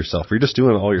conference yourself? You're just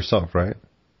doing it all yourself, right?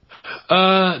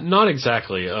 Not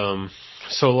exactly.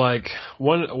 So like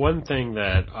one thing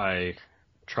that I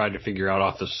tried to figure out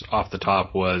off the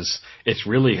top was it's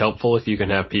really helpful if you can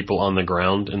have people on the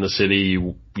ground in the city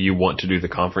you want to do the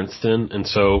conference in. And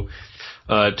so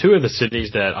two of the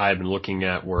cities that I've been looking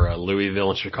at were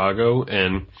Louisville and Chicago,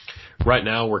 and right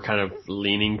now we're kind of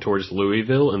leaning towards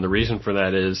Louisville, and the reason for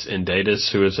that is Indaitis,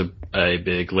 who is a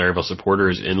big Laravel supporter,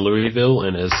 is in Louisville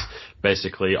and has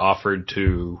basically offered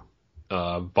to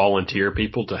volunteer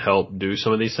people to help do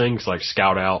some of these things, like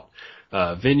scout out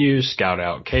venues, scout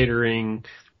out catering,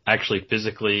 actually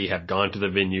physically have gone to the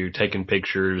venue, taken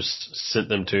pictures, sent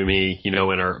them to me, and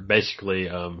are basically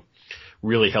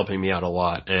really helping me out a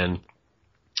lot. And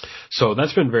so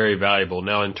that's been very valuable.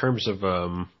 Now, in terms of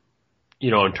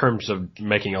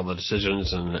making all the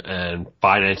decisions and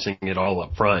financing it all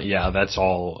up front, yeah, that's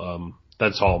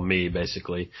all me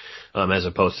basically, as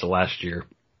opposed to last year.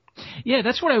 Yeah,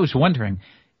 that's what I was wondering.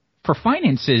 For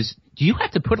finances, do you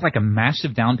have to put like a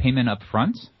massive down payment up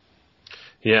front?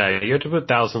 Yeah, you have to put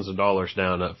thousands of dollars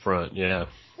down up front. Yeah,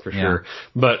 for sure.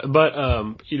 But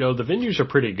the venues are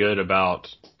pretty good about,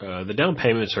 the down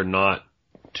payments are not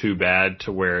too bad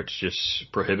to where it's just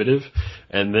prohibitive.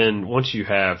 And then once you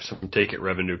have some ticket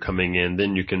revenue coming in,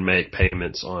 then you can make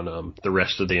payments on the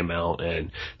rest of the amount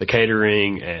and the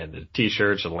catering and the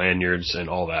t-shirts and lanyards and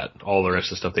all the rest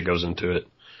of the stuff that goes into it.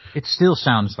 It still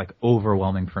sounds like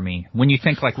overwhelming for me. When you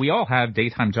think like we all have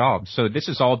daytime jobs, so this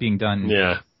is all being done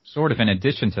sort of in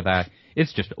addition to that.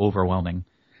 It's just overwhelming.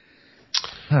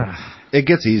 It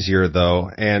gets easier though,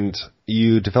 and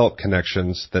you develop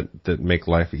connections that make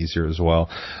life easier as well.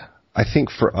 I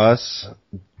think for us,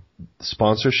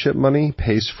 sponsorship money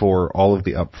pays for all of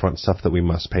the upfront stuff that we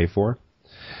must pay for.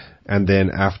 And then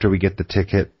after we get the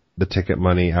ticket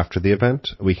money after the event,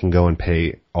 we can go and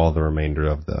pay all the remainder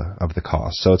of the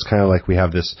cost. So it's kind of like we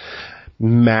have this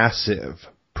massive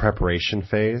preparation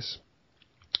phase,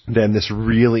 then this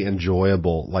really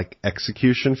enjoyable like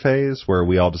execution phase where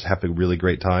we all just have a really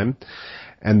great time.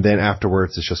 And then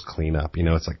afterwards it's just cleanup,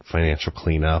 it's like financial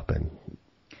cleanup and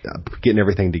getting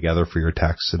everything together for your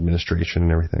tax administration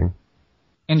and everything.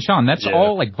 And Sean, that's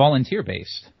all like volunteer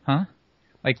based, huh?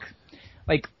 Like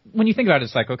when you think about it,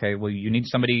 it's like, okay, well, you need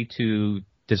somebody to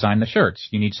design the shirts.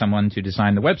 You need someone to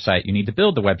design the website. You need to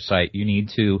build the website. You need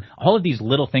to, all of these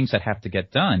little things that have to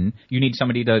get done. You need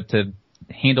somebody to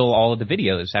handle all of the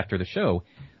videos after the show.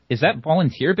 Is that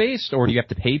volunteer based, or do you have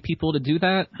to pay people to do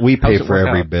that? We pay for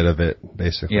every bit of it,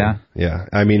 basically. Yeah. Yeah.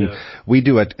 I mean, we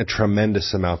do a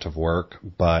tremendous amount of work,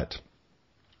 but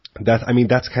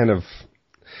that's kind of,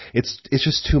 it's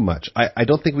just too much. I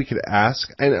don't think we could ask.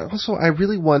 And also, I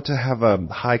really want to have a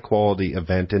high quality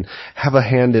event and have a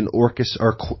hand in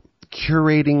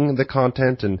curating the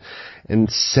content and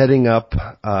setting up,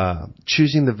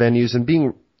 choosing the venues and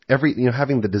being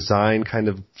having the design kind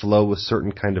of flow a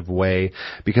certain kind of way,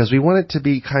 because we want it to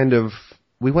be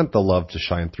we want the love to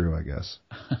shine through, I guess.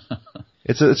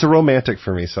 It's a romantic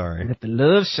for me, sorry. Let the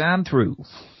love shine through.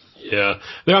 Yeah.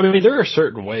 There are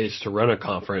certain ways to run a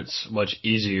conference much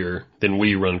easier than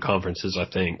we run conferences, I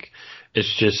think.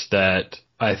 It's just that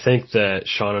I think that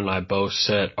Sean and I both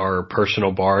set our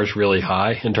personal bars really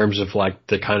high in terms of like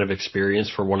the kind of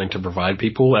experience for wanting to provide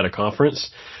people at a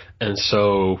conference. And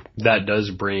so that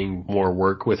does bring more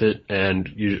work with it and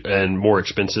more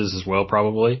expenses as well,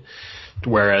 probably.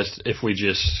 Whereas if we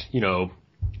just,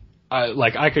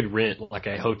 I could rent like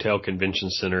a hotel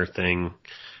convention center thing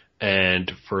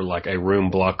and for like a room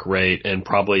block rate and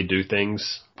probably do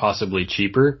things possibly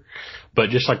cheaper. But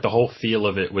just like the whole feel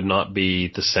of it would not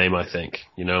be the same, I think,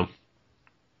 Yeah,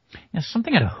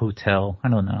 something at a hotel. I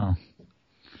don't know.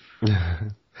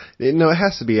 No, it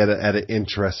has to be at an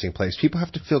interesting place. People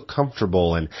have to feel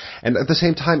comfortable, and at the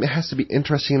same time, it has to be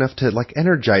interesting enough to like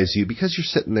energize you, because you're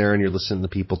sitting there and you're listening to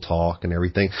people talk and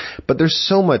everything. But there's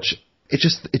so much.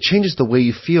 It changes the way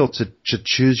you feel to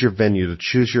choose your venue, to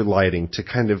choose your lighting, to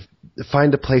kind of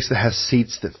find a place that has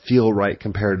seats that feel right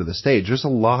compared to the stage. There's a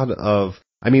lot of.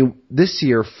 This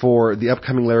year for the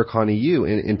upcoming Laracon EU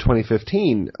in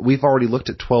 2015, we've already looked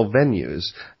at 12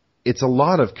 venues. It's a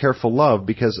lot of careful love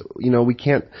because, we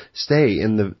can't stay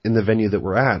in the venue that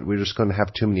we're at. We're just going to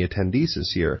have too many attendees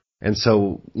this year. And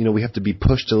so, we have to be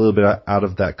pushed a little bit out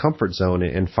of that comfort zone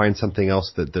and find something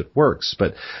else that works.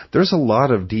 But there's a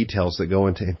lot of details that go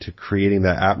into creating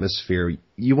that atmosphere.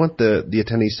 You want the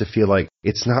attendees to feel like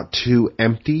it's not too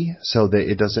empty so that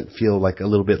it doesn't feel like a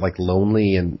little bit like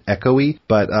lonely and echoey,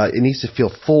 but it needs to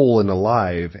feel full and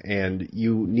alive, and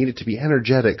you need it to be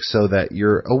energetic so that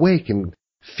you're awake and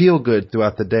feel good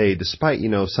throughout the day, despite,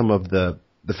 some of the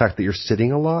fact that you're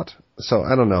sitting a lot. So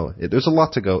I don't know. There's a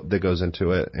lot that goes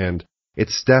into it, and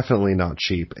it's definitely not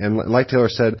cheap. And like Taylor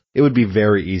said, it would be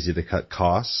very easy to cut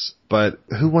costs, but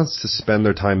who wants to spend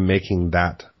their time making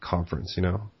that conference, you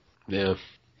know? Yeah.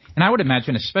 And I would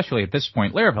imagine, especially at this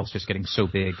point, Laravel's just getting so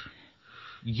big,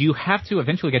 you have to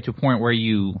eventually get to a point where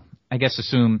you, I guess,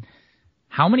 assume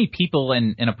how many people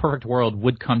in a perfect world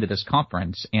would come to this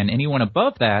conference, and anyone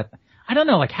above that, I don't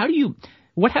know, like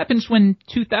what happens when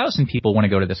 2,000 people want to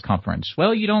go to this conference?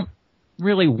 Well, you don't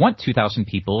really want 2,000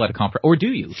 people at a conference, or do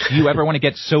you? Do you ever want to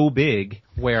get so big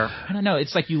where, I don't know,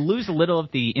 it's like you lose a little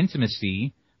of the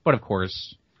intimacy, but of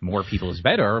course, more people is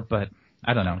better, but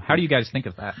I don't know. How do you guys think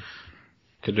of that?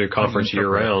 Could do a conference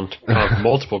year-round.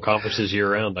 Multiple conferences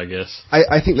year-round, I guess.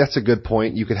 I think that's a good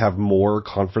point. You could have more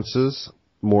conferences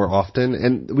more often,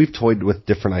 and we've toyed with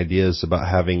different ideas about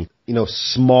having,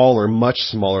 smaller, much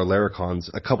smaller Laracons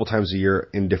a couple times a year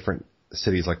in different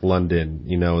cities like London,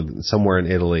 somewhere in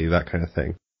Italy, that kind of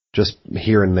thing. Just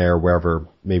here and there, wherever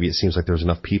maybe it seems like there's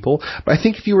enough people. But I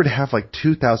think if you were to have like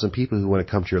 2,000 people who want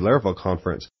to come to your Laravel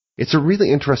conference, it's a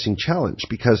really interesting challenge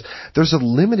because there's a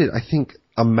limited, I think,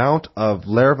 amount of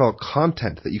Laravel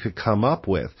content that you could come up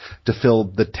with to fill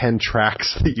the 10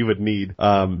 tracks that you would need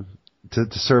to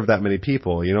serve that many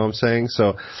people. You know what I'm saying?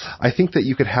 So I think that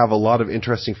you could have a lot of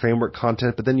interesting framework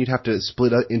content, but then you'd have to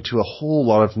split it into a whole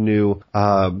lot of new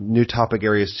topic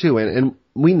areas too. And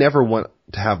we never want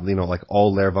to have, like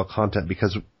all Laravel content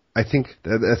because I think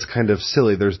that's kind of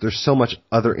silly. There's so much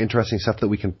other interesting stuff that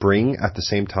we can bring at the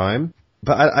same time.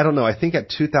 But I don't know. I think at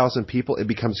 2,000 people, it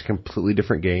becomes a completely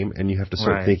different game, and you have to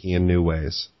start thinking in new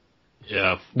ways.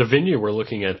 Yeah. The venue we're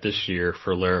looking at this year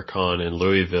for Laracon in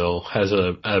Louisville has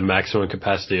a maximum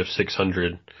capacity of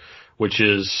 600, which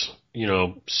is,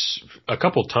 a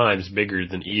couple times bigger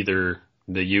than either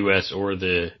the U.S. or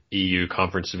the EU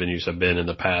conference venues have been in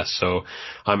the past. So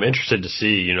I'm interested to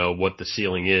see, what the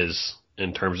ceiling is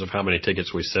in terms of how many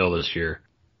tickets we sell this year.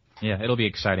 Yeah, it'll be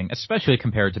exciting, especially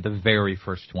compared to the very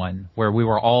first one where we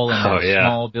were all in that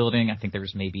small building. I think there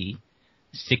was maybe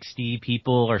 60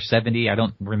 people or 70. I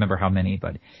don't remember how many,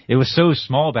 but it was so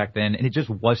small back then, and it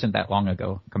just wasn't that long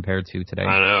ago compared to today.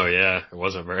 I know, yeah. It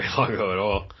wasn't very long ago at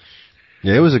all.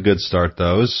 Yeah, it was a good start,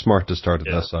 though. It was smart to start at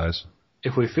that size.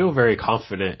 If we feel very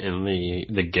confident in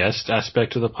the guest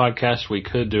aspect of the podcast, we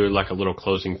could do like a little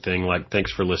closing thing, like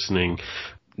thanks for listening.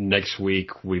 Next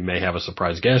week, we may have a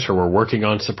surprise guest, or we're working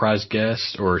on surprise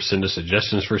guests, or send us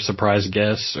suggestions for surprise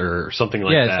guests, or something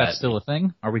like that. Yeah, is that still a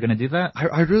thing? Are we going to do that?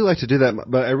 I'd really like to do that,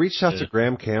 but I reached out to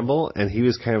Graham Campbell, and he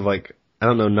was kind of like, I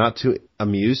don't know, not too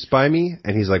amused by me,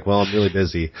 and he's like, well, I'm really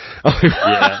busy.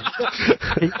 Yeah.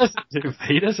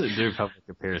 He doesn't do public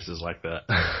appearances like that.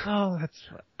 Oh, that's...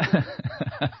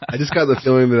 I just got the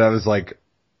feeling that I was like,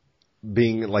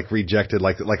 being like rejected,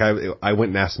 like I went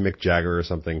and asked Mick Jagger or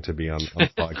something to be on the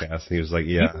podcast, and he was like,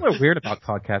 "Yeah." People are weird about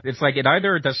podcasts. It's like it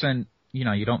either doesn't,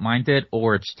 you don't mind it,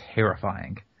 or it's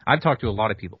terrifying. I've talked to a lot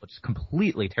of people; it's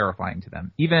completely terrifying to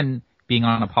them, even being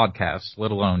on a podcast, let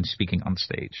alone speaking on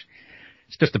stage.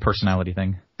 It's just a personality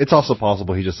thing. It's also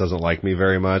possible he just doesn't like me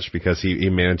very much because he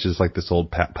manages like this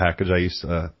old package I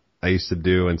used to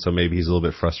do, and so maybe he's a little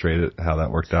bit frustrated at how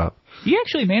that worked out. He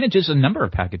actually manages a number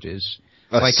of packages.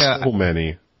 So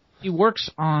many. He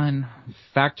works on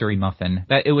Factory Muffin.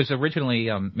 That it was originally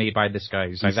made by this guy,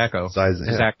 Zyzako.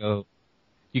 Zyzako.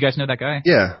 You guys know that guy?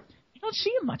 Yeah. You don't see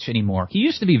him much anymore. He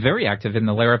used to be very active in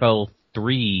the Laravel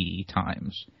 3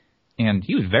 times. And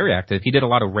he was very active. He did a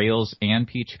lot of Rails and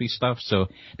PHP stuff, so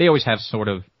they always have sort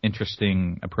of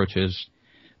interesting approaches.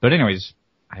 But anyways,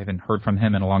 I haven't heard from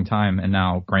him in a long time, and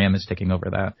now Graham is taking over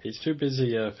that. He's too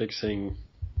busy fixing...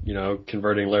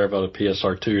 converting Laravel to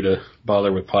PSR2 to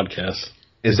bother with podcasts.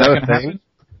 Is that a thing? Happen?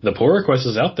 The pull request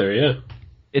is out there, yeah.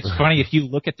 It's funny, if you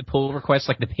look at the pull request,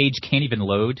 like the page can't even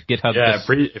load. GitHub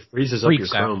it freezes up your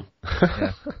Chrome.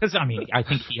 Yeah. Because, I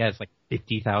think he has like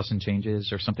 50,000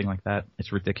 changes or something like that.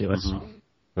 It's ridiculous. Mm-hmm.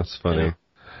 That's funny.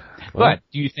 Yeah. Well, but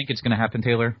do you think it's going to happen,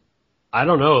 Taylor? I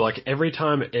don't know. Like every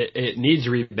time it needs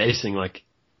rebasing, like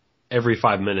every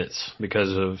 5 minutes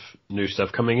because of new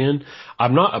stuff coming in.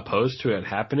 I'm not opposed to it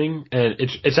happening, and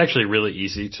it's actually really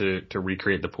easy to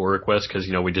recreate the pull request because,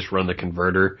 we just run the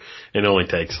converter. It only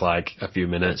takes like a few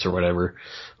minutes or whatever.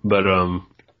 But, I'm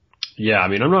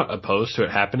not opposed to it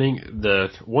happening. The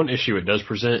one issue it does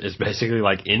present is basically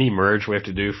like any merge we have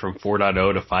to do from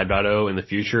 4.0 to 5.0 in the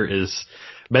future is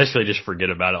basically just forget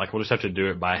about it. Like we'll just have to do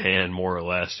it by hand more or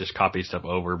less, just copy stuff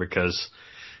over because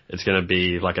it's going to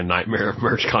be like a nightmare of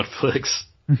merge conflicts.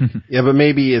 Yeah, but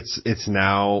maybe it's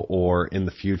now or in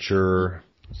the future.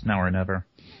 It's now or never.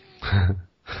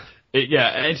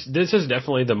 This is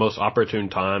definitely the most opportune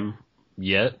time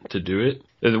yet to do it.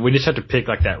 We just have to pick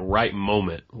like that right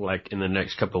moment, like in the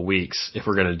next couple of weeks, if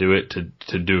we're going to do it,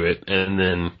 to do it. And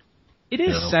then it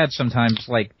is sad sometimes,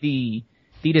 like the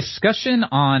discussion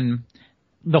on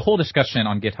the whole discussion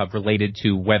on GitHub related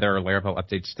to whether Laravel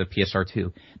updates to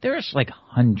PSR2. There's like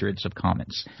hundreds of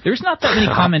comments. There's not that many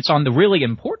comments on the really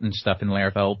important stuff in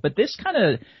Laravel, but this kind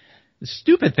of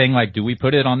stupid thing like, do we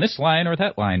put it on this line or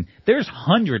that line? There's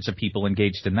hundreds of people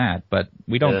engaged in that, but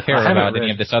we don't care about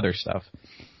any of this other stuff.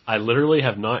 I literally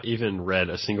have not even read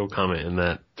a single comment in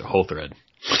that whole thread.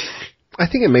 I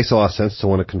think it makes a lot of sense to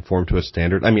want to conform to a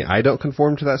standard. I mean, I don't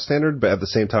conform to that standard, but at the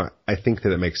same time, I think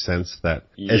that it makes sense that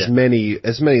as many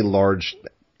large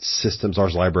systems,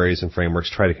 large libraries and frameworks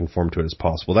try to conform to it as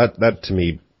possible. That to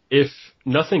me, if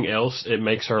nothing else, it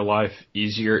makes our life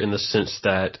easier in the sense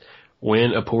that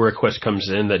when a pull request comes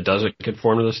in that doesn't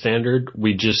conform to the standard,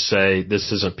 we just say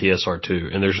this isn't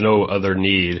PSR2, and there's no other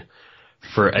need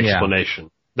for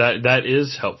explanation. That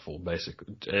is helpful,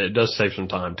 basically. It does save some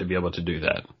time to be able to do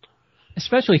that.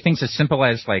 Especially things as simple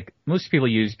as, like, most people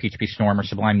use PHP Storm or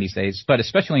Sublime these days, but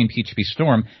especially in PHP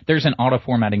Storm, there's an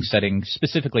auto-formatting setting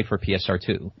specifically for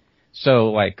PSR2.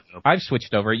 So, like, I've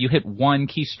switched over. You hit one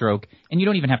keystroke, and you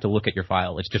don't even have to look at your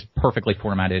file. It's just perfectly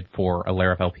formatted for a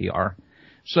Laravel PR.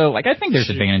 So, like, I think there's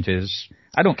advantages.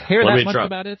 I don't care that much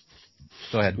about it.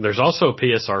 Go ahead. There's also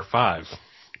PSR5,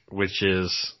 which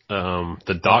is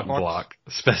the doc block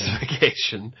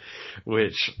specification,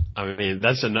 which, I mean,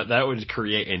 that would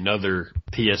create another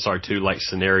PSR2-like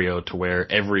scenario to where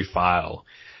every file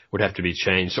would have to be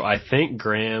changed. So I think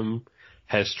Graham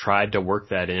has tried to work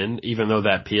that in, even though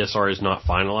that PSR is not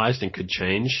finalized and could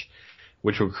change,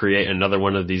 which would create another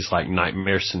one of these like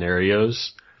nightmare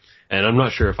scenarios. And I'm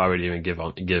not sure if I would even give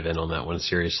in on that one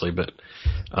seriously, but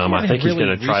I think he's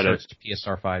going to try to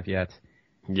PSR5 yet.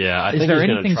 Yeah, I think he's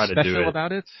going to try to do it. Is there anything special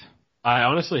about it? I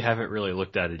honestly haven't really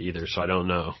looked at it either, so I don't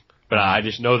know. But I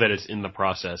just know that it's in the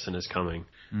process and is coming.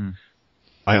 Mm.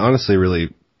 I honestly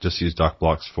really just use doc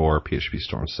blocks for PHP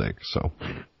Storm's sake. So,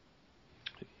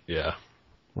 yeah.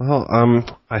 Well,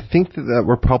 I think that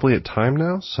we're probably at time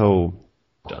now. So,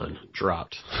 done.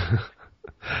 Dropped.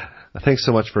 Thanks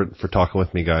so much for talking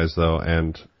with me, guys. Though,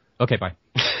 and okay, bye.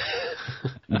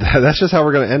 That's just how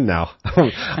we're going to end now.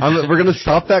 We're going to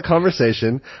stop that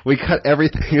conversation. We cut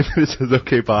everything if it says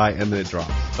okay, bye, and then it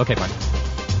drops. Okay, bye.